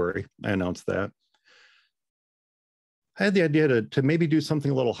in February, I announced that. I had the idea to maybe do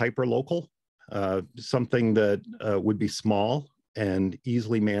something a little hyper local, something that would be small and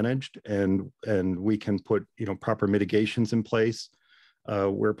easily managed, and we can put proper mitigations in place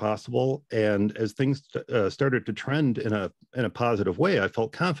where possible. And as things started to trend in a positive way, I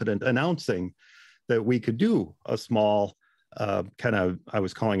felt confident announcing that we could do a small I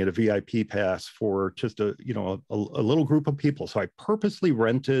was calling it a VIP pass for just a little group of people. So I purposely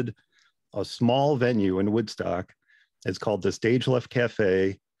rented a small venue in Woodstock. It's called the Stage Left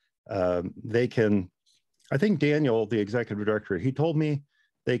Cafe. I think Daniel, the executive director, he told me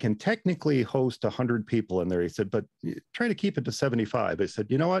they can technically host 100 people in there. He said, but try to keep it to 75. I said,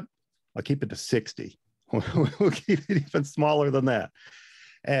 you know what? I'll keep it to 60. We'll keep it even smaller than that.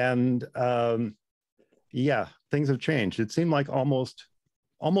 And yeah, things have changed. It seemed like almost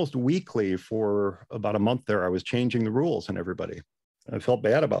weekly for about a month there, I was changing the rules on everybody. I felt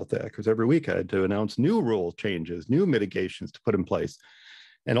bad about that because every week I had to announce new rule changes, new mitigations to put in place.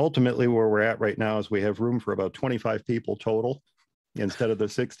 And ultimately where we're at right now is we have room for about 25 people total instead of the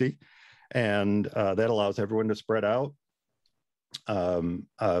 60. And that allows everyone to spread out.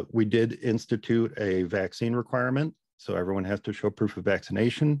 We did institute a vaccine requirement. So everyone has to show proof of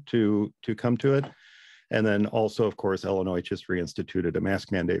vaccination to come to it. And then also, of course, Illinois just reinstituted a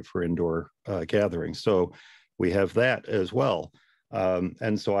mask mandate for indoor gatherings. So we have that as well.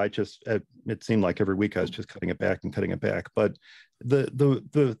 And so it seemed like every week I was just cutting it back and cutting it back. But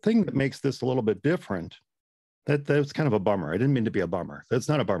the thing that makes this a little bit different, that's kind of a bummer. I didn't mean to be a bummer. That's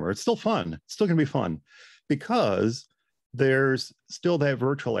not a bummer. It's still fun. It's still going to be fun because there's still that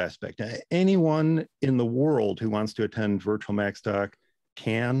virtual aspect. Anyone in the world who wants to attend virtual Macstock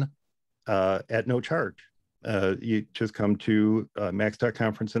can at no charge. You just come to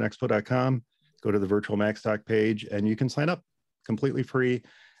macstockconferenceandexpo.com, go to the virtual Macstock page, and you can sign up completely free.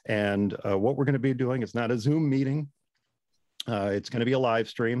 And what we're going to be doing is not a Zoom meeting. It's going to be a live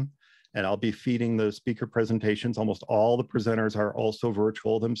stream, and I'll be feeding the speaker presentations. Almost all the presenters are also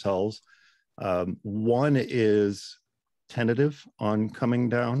virtual themselves. One is tentative on coming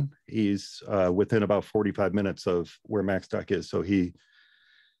down. He's within about 45 minutes of where Macstock is. So he's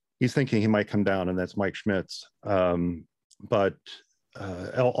thinking he might come down, and that's Mike Schmitz. But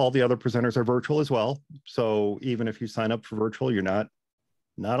all the other presenters are virtual as well. So even if you sign up for virtual, you're not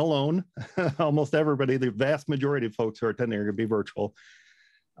alone. Almost everybody, the vast majority of folks who are attending are going to be virtual.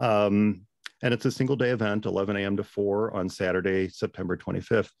 And it's a single day event, 11 a.m. to 4 on Saturday, September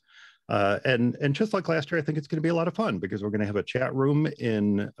 25th. And just like last year, I think it's going to be a lot of fun because we're going to have a chat room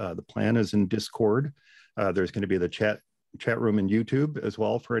the plan is in Discord. There's going to be the chat room in YouTube as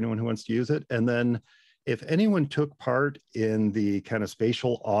well for anyone who wants to use it. And then if anyone took part in the kind of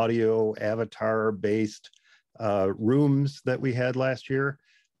spatial audio avatar based rooms that we had last year,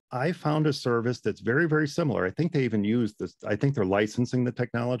 I found a service that's very, very similar. I think they even use this. I think they're licensing the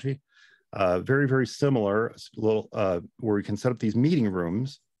technology. Very, very similar, where we can set up these meeting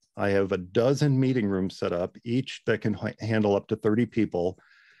rooms. I have a dozen meeting rooms set up, each that can handle up to 30 people.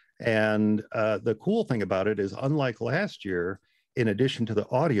 And the cool thing about it is, unlike last year, in addition to the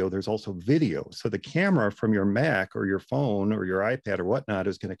audio, there's also video. So the camera from your Mac or your phone or your iPad or whatnot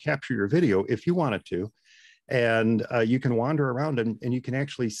is going to capture your video if you want it to. And you can wander around and you can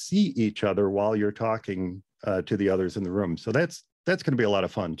actually see each other while you're talking to the others in the room. So that's going to be a lot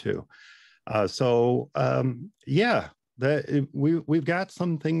of fun too. Yeah, we've got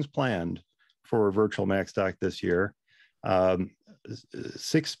some things planned for virtual Macstock this year.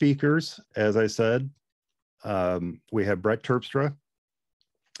 6 speakers, as I said. We have Brett Terpstra.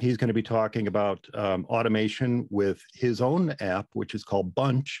 He's going to be talking about automation with his own app, which is called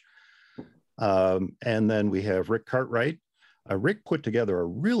Bunch. And then we have Rick Cartwright. Rick put together a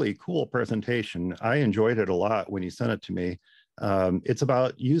really cool presentation. I enjoyed it a lot when he sent it to me. It's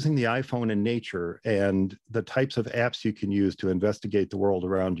about using the iPhone in nature and the types of apps you can use to investigate the world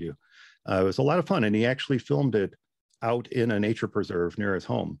around you. It was a lot of fun, and he actually filmed it out in a nature preserve near his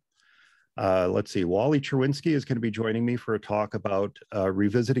home. Let's see, Wally Cherwinski is going to be joining me for a talk about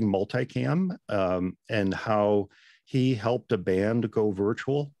revisiting multicam and how he helped a band go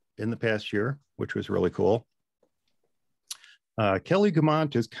virtual in the past year, which was really cool. Kelly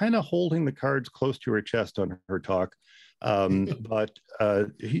Gumont is kind of holding the cards close to her chest on her talk, but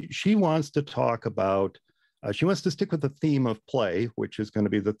she wants to talk about, she wants to stick with the theme of play, which is going to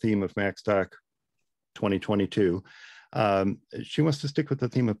be the theme of Macstock 2022. She wants to stick with the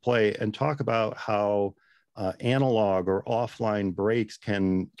theme of play and talk about how analog or offline breaks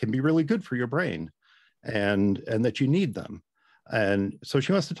can be really good for your brain, and that you need them. And so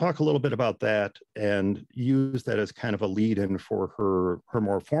she wants to talk a little bit about that and use that as kind of a lead in for her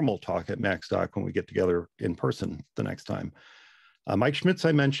more formal talk at Macstock when we get together in person the next time. Mike Schmitz,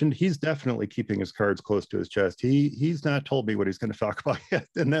 I mentioned, he's definitely keeping his cards close to his chest. He's not told me what he's going to talk about yet,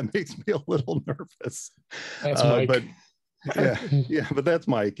 and that makes me a little nervous. That's Mike. But yeah, but that's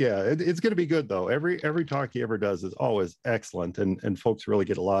Mike. Yeah, it's going to be good though. Every talk he ever does is always excellent, and folks really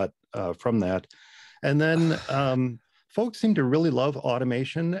get a lot from that. And then folks seem to really love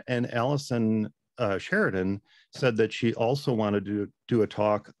automation, and Allison Sheridan said that she also wanted to do a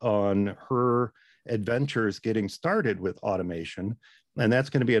talk on her adventures getting started with automation. And that's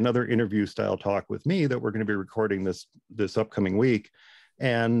going to be another interview style talk with me that we're going to be recording this upcoming week.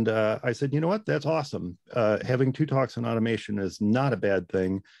 And I said, you know what, that's awesome. Having 2 talks on automation is not a bad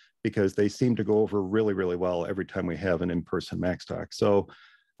thing, because they seem to go over really, really well every time we have an in-person Macstock. So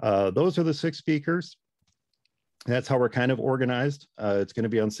those are the 6 speakers. That's how we're kind of organized. It's going to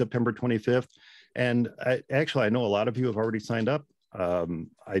be on September 25th. And I know a lot of you have already signed up.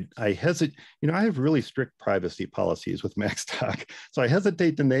 I hesitate, I have really strict privacy policies with Macstock, so I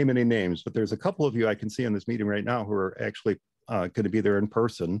hesitate to name any names, but there's a couple of you I can see in this meeting right now who are actually going to be there in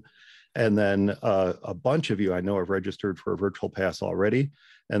person. And then a bunch of you I know have registered for a virtual pass already.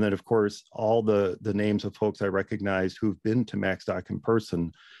 And then, of course, all the names of folks I recognize who've been to Macstock in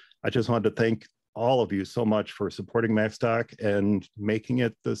person. I just wanted to thank all of you so much for supporting Macstock and making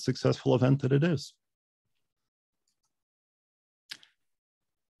it the successful event that it is.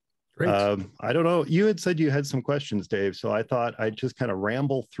 Great. I don't know. You had said you had some questions, Dave, so I thought I'd just kind of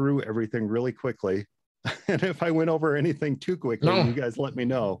ramble through everything really quickly. And if I went over anything too quickly, you guys let me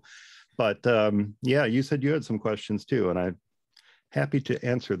know. But yeah, you said you had some questions too, and I'm happy to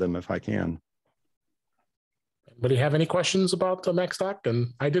answer them if I can. Anybody have any questions about the Macstock?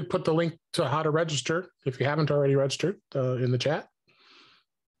 And I did put the link to how to register if you haven't already registered in the chat.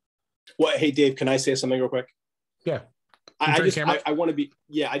 Well, hey, Dave, can I say something real quick? Yeah. I want to be,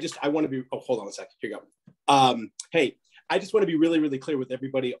 oh, hold on a second. Here you go. Hey, I just want to be really, really clear with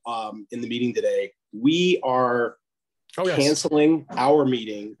everybody in the meeting today. We are canceling our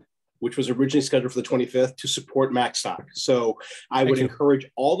meeting, which was originally scheduled for the 25th, to support Macstock. So I would encourage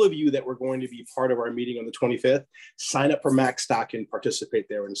all of you that were going to be part of our meeting on the 25th, sign up for Macstock and participate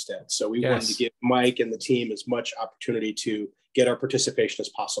there instead. So we wanted to give Mike and the team as much opportunity to get our participation as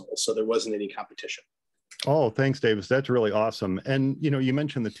possible. So there wasn't any competition. Oh, thanks, Davis. That's really awesome. And, you know, you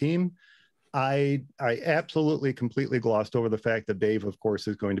mentioned the team. I absolutely completely glossed over the fact that Dave, of course,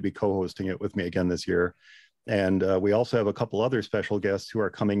 is going to be co-hosting it with me again this year. And we also have a couple other special guests who are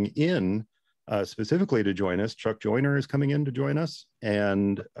coming in specifically to join us. Chuck Joyner is coming in to join us.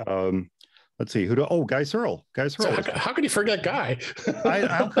 And let's see, Guy Searle. How could you forget Guy?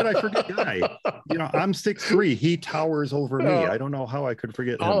 How could I forget Guy? You know, I'm 6'3". He towers over me. I don't know how I could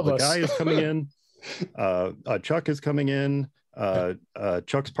forget him. But Guy is coming in. Chuck is coming in.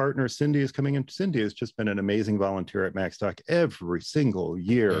 Chuck's partner Cindy is coming in. Cindy has just been an amazing volunteer at Macstock every single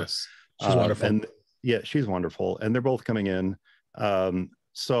year. Yes, she's wonderful. And yeah, she's wonderful, and they're both coming in.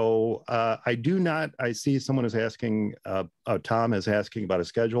 So I see someone is asking, Tom is asking about a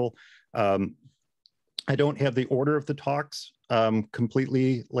schedule. I don't have the order of the talks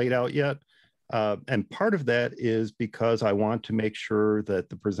completely laid out yet. And part of that is because I want to make sure that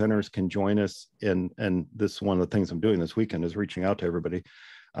the presenters can join us and this is one of the things I'm doing this weekend is reaching out to everybody,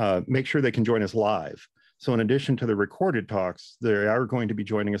 make sure they can join us live. So in addition to the recorded talks, they are going to be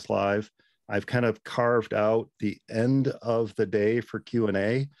joining us live. I've kind of carved out the end of the day for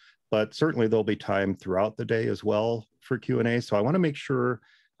Q&A, but certainly there'll be time throughout the day as well for Q&A. So I want to make sure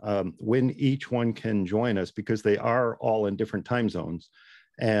when each one can join us because they are all in different time zones.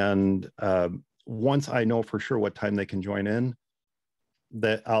 And once I know for sure what time they can join in,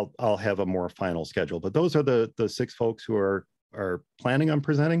 that I'll have a more final schedule. But those are the 6 folks who are planning on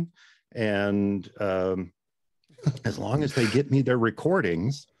presenting. And as long as they get me their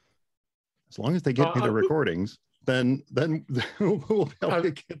recordings, then we'll be able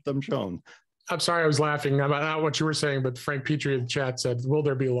to get them shown. I'm sorry, I was laughing about what you were saying, but Frank Petrie in the chat said, will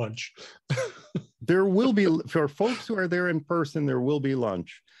there be lunch? There will be, for folks who are there in person, there will be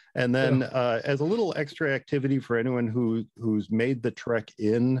lunch. And then as a little extra activity for anyone who's made the trek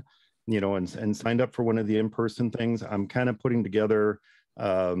in, you know, and signed up for one of the in-person things, I'm kind of putting together,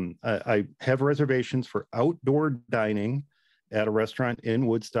 I have reservations for outdoor dining at a restaurant in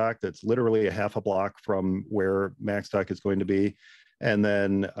Woodstock that's literally a half a block from where Macstock is going to be. And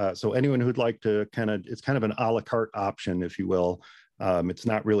then, so anyone who'd like to it's kind of an a la carte option, if you will. It's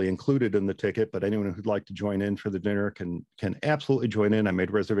not really included in the ticket, but anyone who'd like to join in for the dinner can absolutely join in. I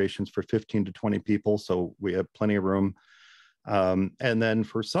made reservations for 15 to 20 people, so we have plenty of room. And then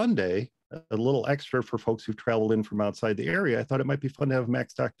for Sunday, a little extra for folks who've traveled in from outside the area, I thought it might be fun to have a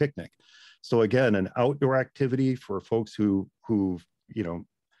Macstock picnic. So again, an outdoor activity for folks who've you know,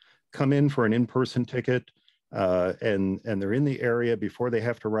 come in for an in-person ticket, and they're in the area before they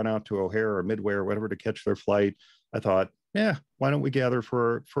have to run out to O'Hare or Midway or whatever to catch their flight. I thought, yeah, why don't we gather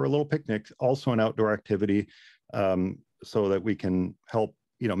for a little picnic, also an outdoor activity, so that we can help,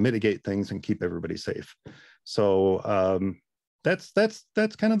 you know, mitigate things and keep everybody safe. So that's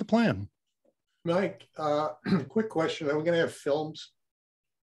kind of the plan. Mike, quick question: are we going to have films?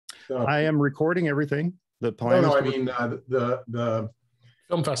 I am recording everything. The plan. No, I mean the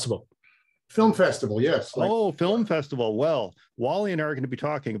film festival. Film festival, yes. Film festival. Well, Wally and I are going to be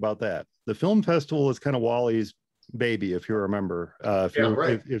talking about that. The film festival is kind of Wally's baby, if you remember.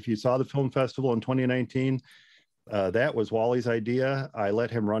 If you saw the film festival in 2019, that was Wally's idea. I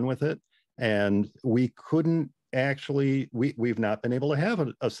let him run with it, and we couldn't actually. We've not been able to have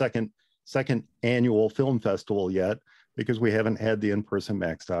a second annual film festival yet because we haven't had the in-person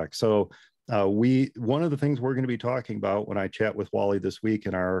Macstock. So one of the things we're going to be talking about when I chat with Wally this week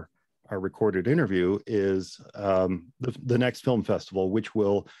in our recorded interview is the next film festival, which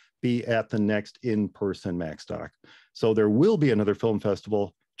will be at the next in-person Macstock. So there will be another film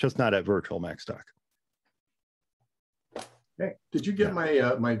festival, just not at virtual Macstock. Okay. Did you get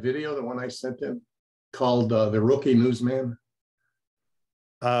my my video, the one I sent in, called The Rookie Newsman?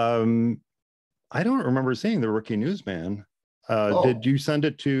 I don't remember seeing The Rookie Newsman. Did you send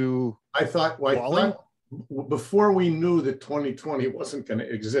it to I thought before we knew that 2020 wasn't going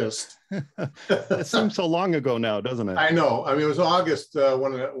to exist. It seems so long ago now, doesn't it? I know. I mean, it was August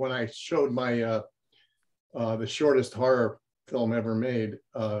when I showed my the shortest horror film ever made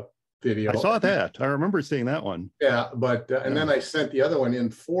video. I saw that. I remember seeing that one. Yeah, but and then I sent the other one in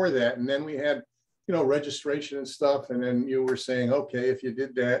for that, and then we had, you know, registration and stuff, and then you were saying, okay, if you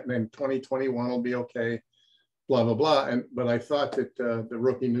did that, and then 2021 will be okay, blah blah blah. And but I thought that The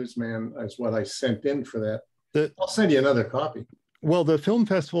Rookie Newsman is what I sent in for that. I'll send you another copy. Well, the film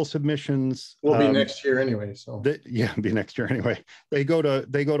festival submissions will be next year anyway. So be next year anyway. They go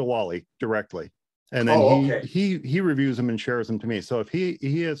to Wally directly, and then he reviews them and shares them to me. So if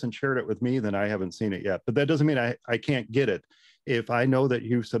he hasn't shared it with me, then I haven't seen it yet. But that doesn't mean I can't get it. If I know that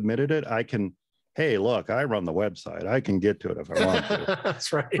you submitted it, I can. Hey, look, I run the website. I can get to it if I want to.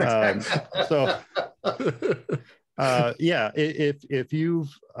 That's right. If you've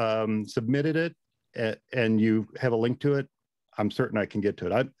submitted it and you have a link to it, I'm certain I can get to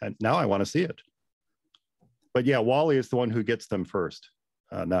it. Now I want to see it. But yeah, Wally is the one who gets them first,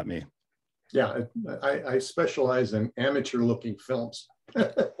 not me. Yeah, I specialize in amateur-looking films.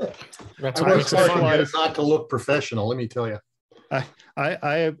 That's I work hard not to look professional. Let me tell you.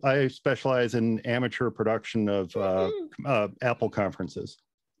 I specialize in amateur production of Apple conferences.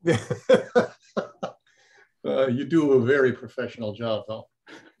 You do a very professional job, though.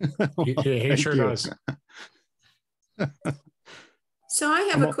 He sure does. So I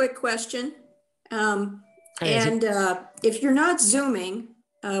have a quick question. If you're not Zooming,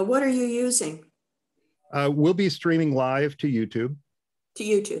 what are you using? We'll be streaming live to YouTube. To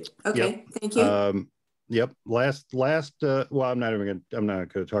YouTube. Okay, yep. Thank you. Yep. Well, I'm not going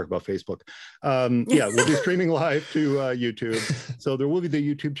to talk about Facebook. We'll be streaming live to YouTube. So there will be the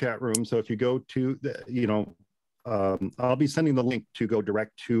YouTube chat room. So if you go to I'll be sending the link to go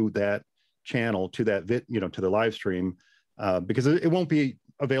direct to that channel, to that to the live stream, because it won't be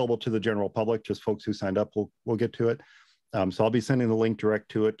available to the general public. Just folks who signed up will get to it. So I'll be sending the link direct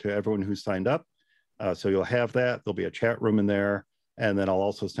to it to everyone who's signed up. So you'll have that. There'll be a chat room in there. And then I'll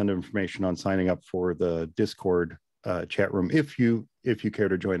also send information on signing up for the Discord chat room if you care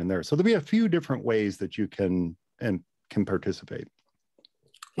to join in there. So there'll be a few different ways that you can participate.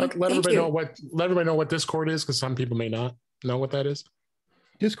 Let everybody know what Discord is, because some people may not know what that is.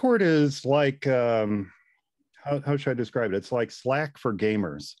 Discord is like how should I describe it? It's like Slack for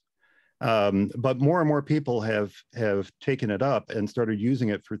gamers. But more and more people have taken it up and started using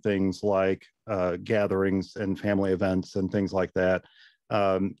it for things like gatherings and family events and things like that.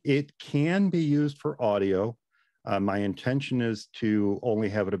 It can be used for audio. My intention is to only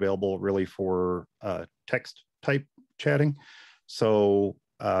have it available really for text type chatting. So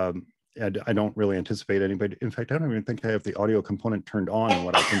and I don't really anticipate anybody. In fact, I don't even think I have the audio component turned on in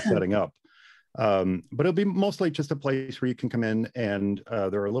what I've been setting up. But it'll be mostly just a place where you can come in, and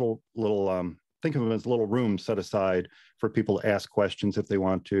there are little think of them as little rooms set aside for people to ask questions if they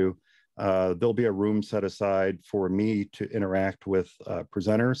want to. There'll be a room set aside for me to interact with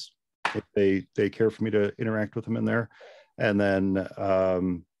presenters if they care for me to interact with them in there. And then I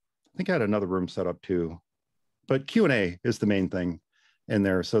think I had another room set up too, but Q&A is the main thing in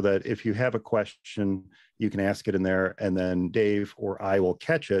there, so that if you have a question, you can ask it in there, and then Dave or I will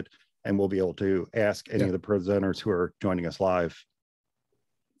catch it, and we'll be able to ask any of the presenters who are joining us live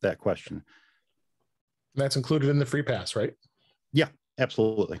that question. That's included in the free pass, right? Yeah,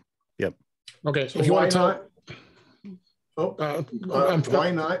 absolutely. Yep. Okay. So if you want to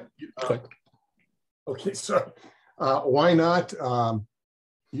why not? Okay, sorry. Why not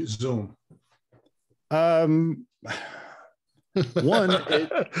use Zoom? One,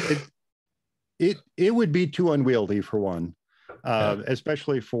 it would be too unwieldy for one.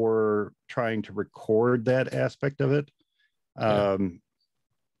 Especially for trying to record that aspect of it. Okay.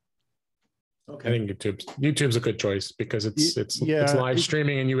 I think YouTube's a good choice, because it's live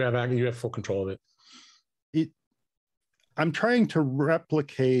streaming and you have full control of it. I'm trying to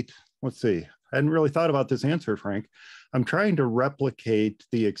replicate. Let's see. I hadn't really thought about this answer, Frank. I'm trying to replicate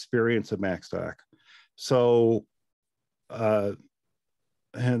the experience of Macstock. So.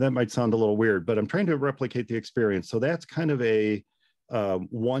 And that might sound a little weird, but I'm trying to replicate the experience. So that's kind of a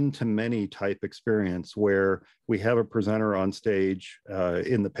one-to-many type experience where we have a presenter on stage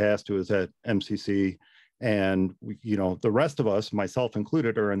in the past who was at MCC, and the rest of us, myself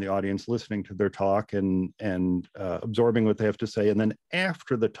included, are in the audience listening to their talk and absorbing what they have to say. And then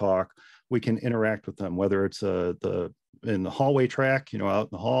after the talk, we can interact with them, whether it's the in the hallway track, out in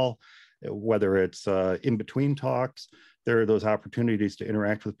the hall, whether it's in between talks, there are those opportunities to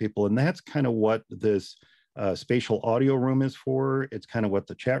interact with people. And that's kind of what this spatial audio room is for. It's kind of what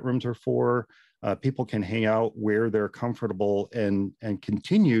the chat rooms are for. People can hang out where they're comfortable and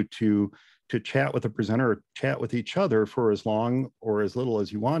continue to chat with the presenter or chat with each other for as long or as little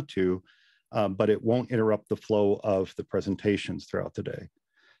as you want to, but it won't interrupt the flow of the presentations throughout the day,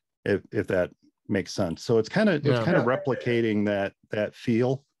 if that makes sense. So it's kind of replicating that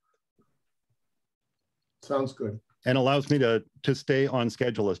feel. Sounds good. And allows me to stay on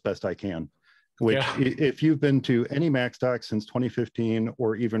schedule as best I can. Which, if you've been to any Macstock since 2015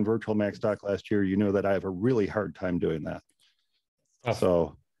 or even virtual Macstock last year, you know that I have a really hard time doing that. Oh.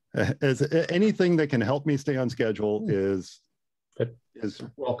 So, as anything that can help me stay on schedule is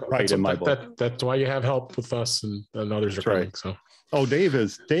welcome. Right in my book. That's why you have help with us and others are coming. Right. So,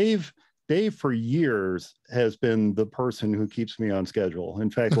 Dave for years has been the person who keeps me on schedule.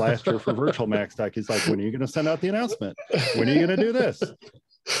 In fact, last year for virtual Macstock, he's like, "When are you going to send out the announcement? When are you going to do this?"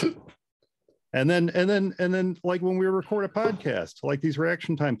 And then, like when we record a podcast, like these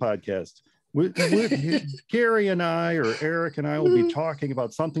reaction time podcasts, Gary and I or Eric and I will be talking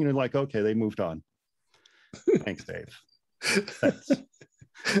about something and like, okay, they moved on. Thanks, Dave. Thanks.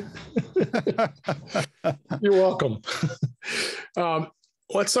 You're welcome.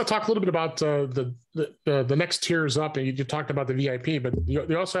 Let's talk a little bit about the next tiers up. And you talked about the VIP, but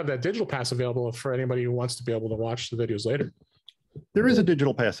you also have that digital pass available for anybody who wants to be able to watch the videos later. There is a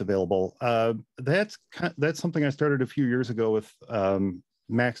digital pass available. That's something I started a few years ago with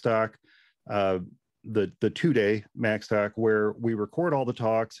Macstock, the 2-day Macstock, where we record all the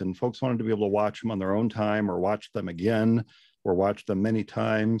talks and folks wanted to be able to watch them on their own time or watch them again or watch them many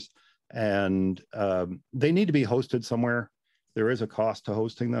times. And they need to be hosted somewhere. There is a cost to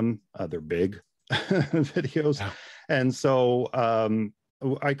hosting them. They're big videos. Yeah. And so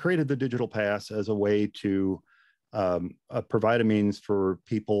I created the digital pass as a way to provide a means for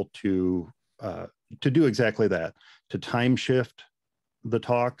people to do exactly that, to time shift the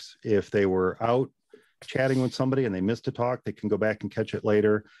talks. If they were out chatting with somebody and they missed a talk, they can go back and catch it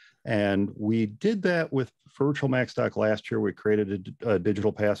later. And we did that with virtual Macstock last year. We created a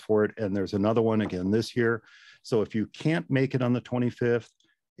digital pass for it, and there's another one again this year. So if you can't make it on the 25th,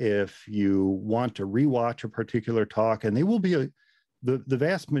 if you want to rewatch a particular talk, and they will be the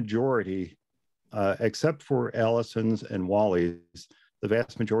vast majority, except for Allison's and Wally's, the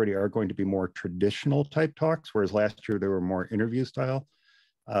vast majority are going to be more traditional type talks, whereas last year they were more interview style.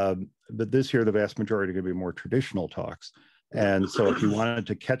 But this year, the vast majority are going to be more traditional talks. And so if you wanted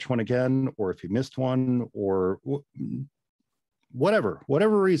to catch one again, or if you missed one, or whatever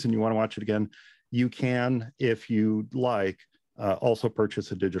reason you want to watch it again, you can, if you like, also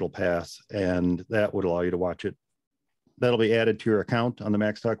purchase a digital pass, and that would allow you to watch it. That'll be added to your account on the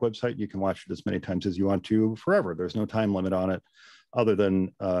Macstock website. You can watch it as many times as you want to forever. There's no time limit on it, other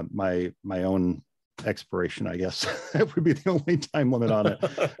than my own expiration, I guess. That would be the only time limit on it.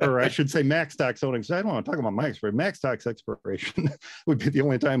 Or I should say Macstock's own, because I don't want to talk about my expiration. Macstock's expiration would be the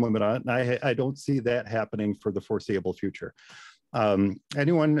only time limit on it. And I don't see that happening for the foreseeable future.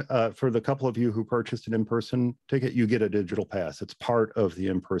 Anyone, for the couple of you who purchased an in-person ticket, you get a digital pass. It's part of the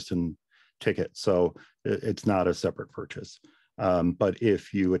in-person ticket. So it's not a separate purchase. But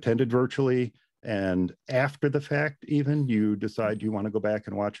if you attended virtually and after the fact, even you decide you want to go back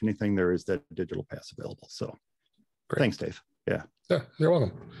and watch anything, there is that digital pass available. So great. Thanks, Dave. Yeah. Yeah, you're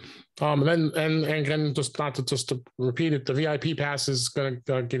welcome. And again, just to repeat it, the VIP pass is going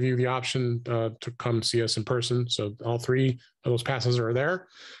to give you the option to come see us in person. So all three of those passes are there,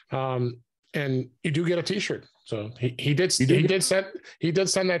 and you do get a T-shirt. So he did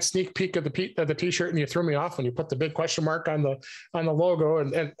send that sneak peek of the T-shirt, and you threw me off when you put the big question mark on the logo,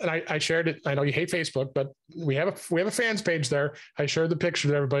 and I shared it. I know you hate Facebook, but we have a fans page there. I shared the picture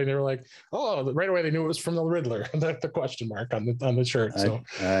to everybody, and they were like, "Oh!" Right away they knew it was from the Riddler, the question mark on the shirt. So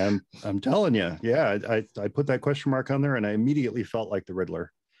I'm telling you, yeah, I put that question mark on there, and I immediately felt like the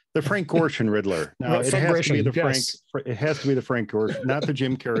Riddler. The Frank Gorshin Riddler. Now it has to be the It has to be the Frank Gorshin, not the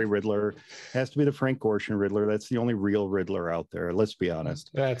Jim Carrey Riddler. It has to be the Frank Gorshin Riddler. That's the only real Riddler out there. Let's be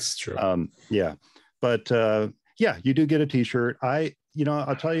honest. That's true. Yeah, but yeah, you do get a T-shirt.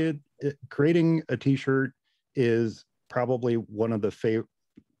 I'll tell you, creating a T-shirt is probably one of the favorite.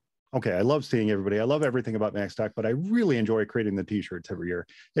 Okay, I love seeing everybody. I love everything about Macstock, but I really enjoy creating the T-shirts every year.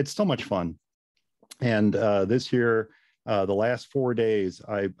 It's so much fun. And this year, the last 4 days,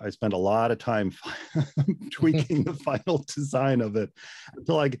 I spent a lot of time tweaking the final design of it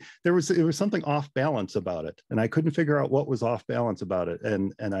until it was something off balance about it, and I couldn't figure out what was off balance about it.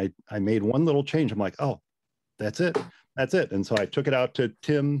 And I made one little change. I'm like, oh, that's it. that's it. And so I took it out to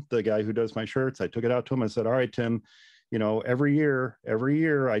Tim, the guy who does my shirts. I took it out to him. I said, all right, Tim, you know, every year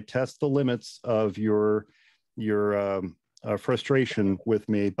I test the limits of your frustration with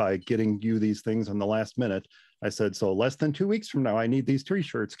me by getting you these things in the last minute. I said, so less than 2 weeks from now, I need these 3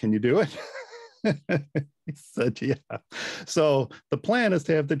 shirts. Can you do it? He said, yeah. So the plan is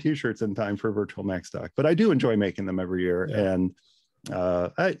to have the t-shirts in time for virtual Macstock, but I do enjoy making them every year. Yeah. And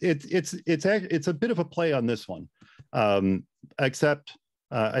it's a bit of a play on this one, except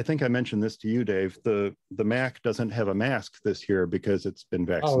I think I mentioned this to you, Dave. The Mac doesn't have a mask this year because it's been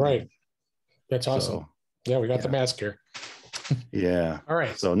vaccinated. Oh, right. That's awesome. So, yeah, we got the mask here. Yeah. All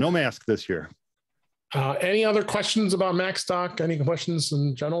right. So no mask this year. Any other questions about Macstock? Any questions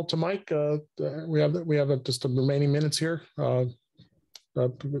in general to Mike? We have just the remaining minutes here.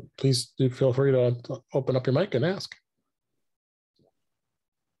 Please do feel free to open up your mic and ask.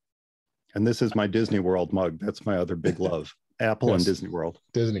 And this is my Disney World mug. That's my other big love. Apple and Disney World.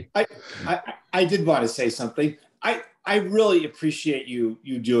 Disney. I did want to say something. I really appreciate you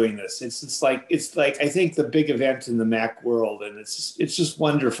doing this. It's like I think the big event in the Mac world, and it's just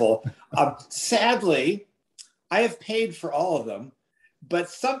wonderful. Sadly, I have paid for all of them, but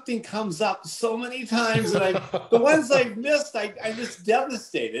something comes up so many times, and the ones I've missed, I'm just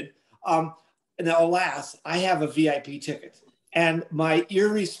devastated. And alas, I have a VIP ticket, and my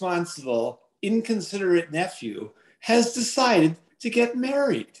irresponsible, inconsiderate nephew has decided to get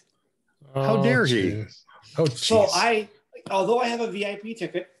married. How dare he? Oh, so although I have a VIP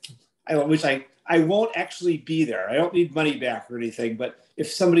ticket, which I won't actually be there. I don't need money back or anything, but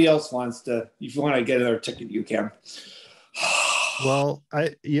if somebody else if you want to get another ticket, you can. Well,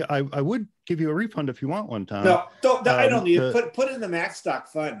 I would give you a refund if you want one, Tom. No, I don't need it. Put it in the Macstock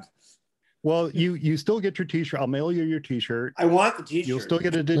fund. Well, you still get your t-shirt. I'll mail you your t-shirt. I want the t-shirt. You'll still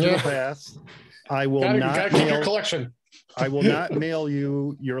get a digital pass. I will not mail your collection. I will not mail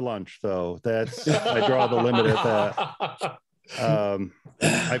you your lunch, though. I draw the limit at that.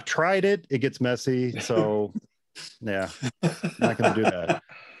 I've tried it. It gets messy. So yeah, not going to do that.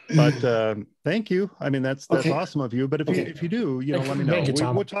 But thank you. I mean, that's awesome of you. But if you do, let me know.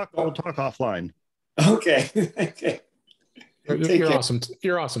 We'll talk offline. Okay. Okay. You're awesome.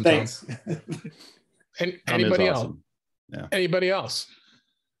 You're awesome, Thanks. Tom. And anybody else? Awesome. Yeah. Anybody else?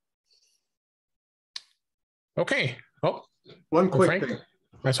 Okay. Oh, one quick thing.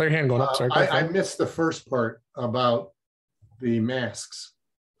 I saw your hand going up. Sorry. I missed the first part about the masks.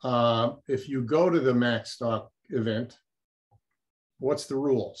 If you go to the Macstock event, what's the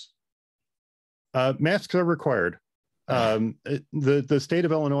rules? Masks are required. The state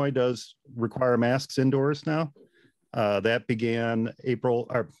of Illinois does require masks indoors now. That began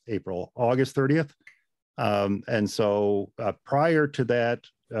August 30th. And so prior to that,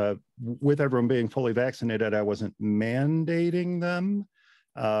 with everyone being fully vaccinated, I wasn't mandating them,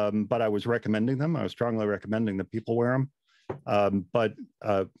 but I was recommending them. I was strongly recommending that people wear them. But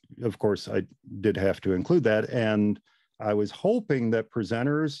of course, I did have to include that. And I was hoping that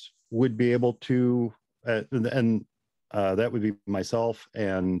presenters would be able to, and that would be myself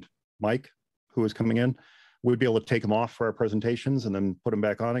and Mike, who was coming in, would be able to take them off for our presentations and then put them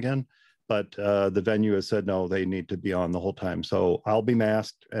back on again. But the venue has said, no, they need to be on the whole time. So I'll be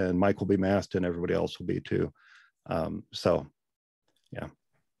masked and Mike will be masked and everybody else will be too. So, yeah.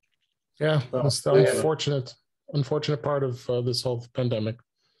 Yeah, that's the unfortunate part of this whole pandemic.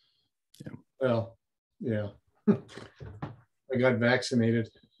 Yeah. Well, yeah. I got vaccinated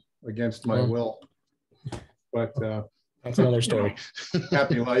against my will, but that's another story.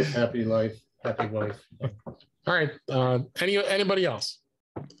 Happy life, happy life, happy life. All right. Anybody else?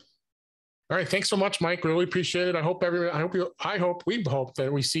 All right. Thanks so much, Mike. Really appreciate it. I hope we hope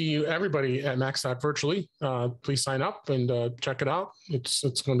that we see everybody at Macstock virtually. Please sign up and check it out. It's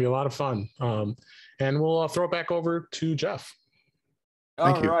going to be a lot of fun. And we'll throw it back over to Jeff.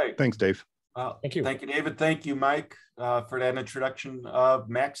 Thank you. Right. Thanks, Dave. Thank you. Thank you, David. Thank you, Mike, for that introduction of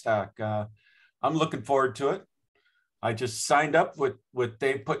Macstock. I'm looking forward to it. I just signed up with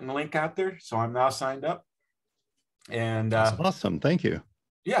Dave putting the link out there, so I'm now signed up. And that's awesome. Thank you.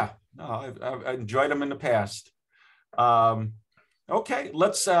 Yeah, no, I've enjoyed them in the past. Okay,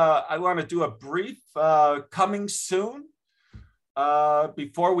 let's. I want to do a brief coming soon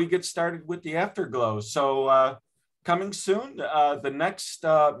before we get started with the afterglow. So coming soon, the next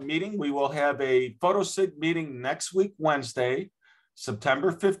meeting, we will have a PhotoSig meeting next week, Wednesday,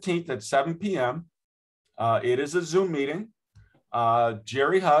 September 15th at 7 p.m. It is a Zoom meeting.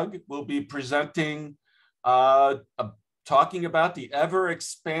 Jerry Hug will be presenting, talking about the ever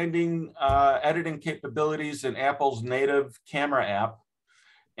expanding editing capabilities in Apple's native camera app.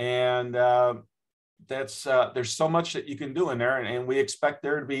 And there's so much that you can do in there, and we expect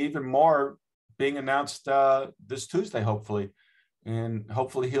there to be even more being announced this Tuesday, hopefully. And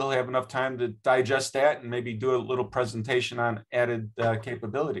hopefully he'll have enough time to digest that and maybe do a little presentation on added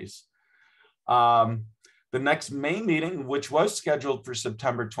capabilities. The next main meeting, which was scheduled for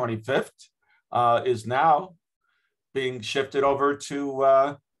September 25th, is now being shifted over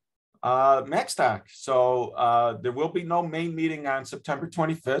to Macstock. So there will be no main meeting on September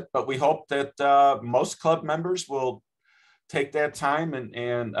 25th, but we hope that most club members will take that time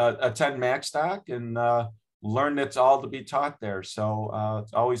and attend Macstock and learn that's all to be taught there. So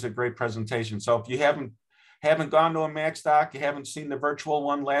it's always a great presentation. So if you haven't gone to a Macstock, you haven't seen the virtual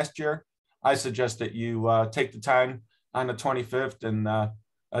one last year, I suggest that you take the time on the 25th and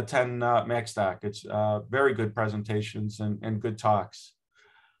attend Macstock. It's very good presentations and good talks.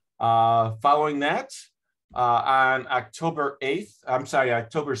 Following that, on October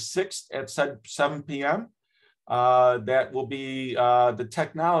 6th at 7 p.m., that will be the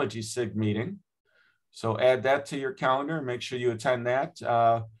technology SIG meeting. So add that to your calendar and make sure you attend that.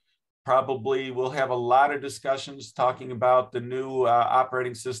 Probably we'll have a lot of discussions talking about the new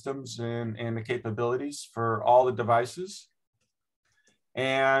operating systems and the capabilities for all the devices.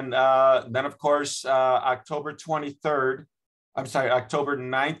 And then of course, October 9th,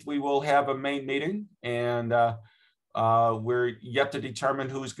 we will have a main meeting, and we're yet to determine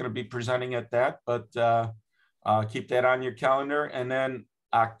who's going to be presenting at that, but keep that on your calendar. And then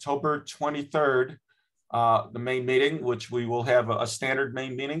October 23rd, the main meeting, which we will have a standard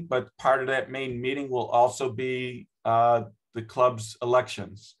main meeting, but part of that main meeting will also be the club's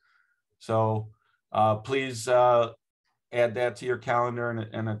elections. So please add that to your calendar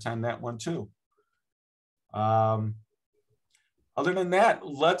and attend that one too. Other than that,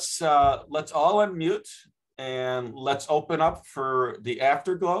 let's all unmute and let's open up for the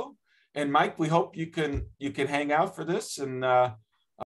afterglow. And Mike, we hope you can hang out for this and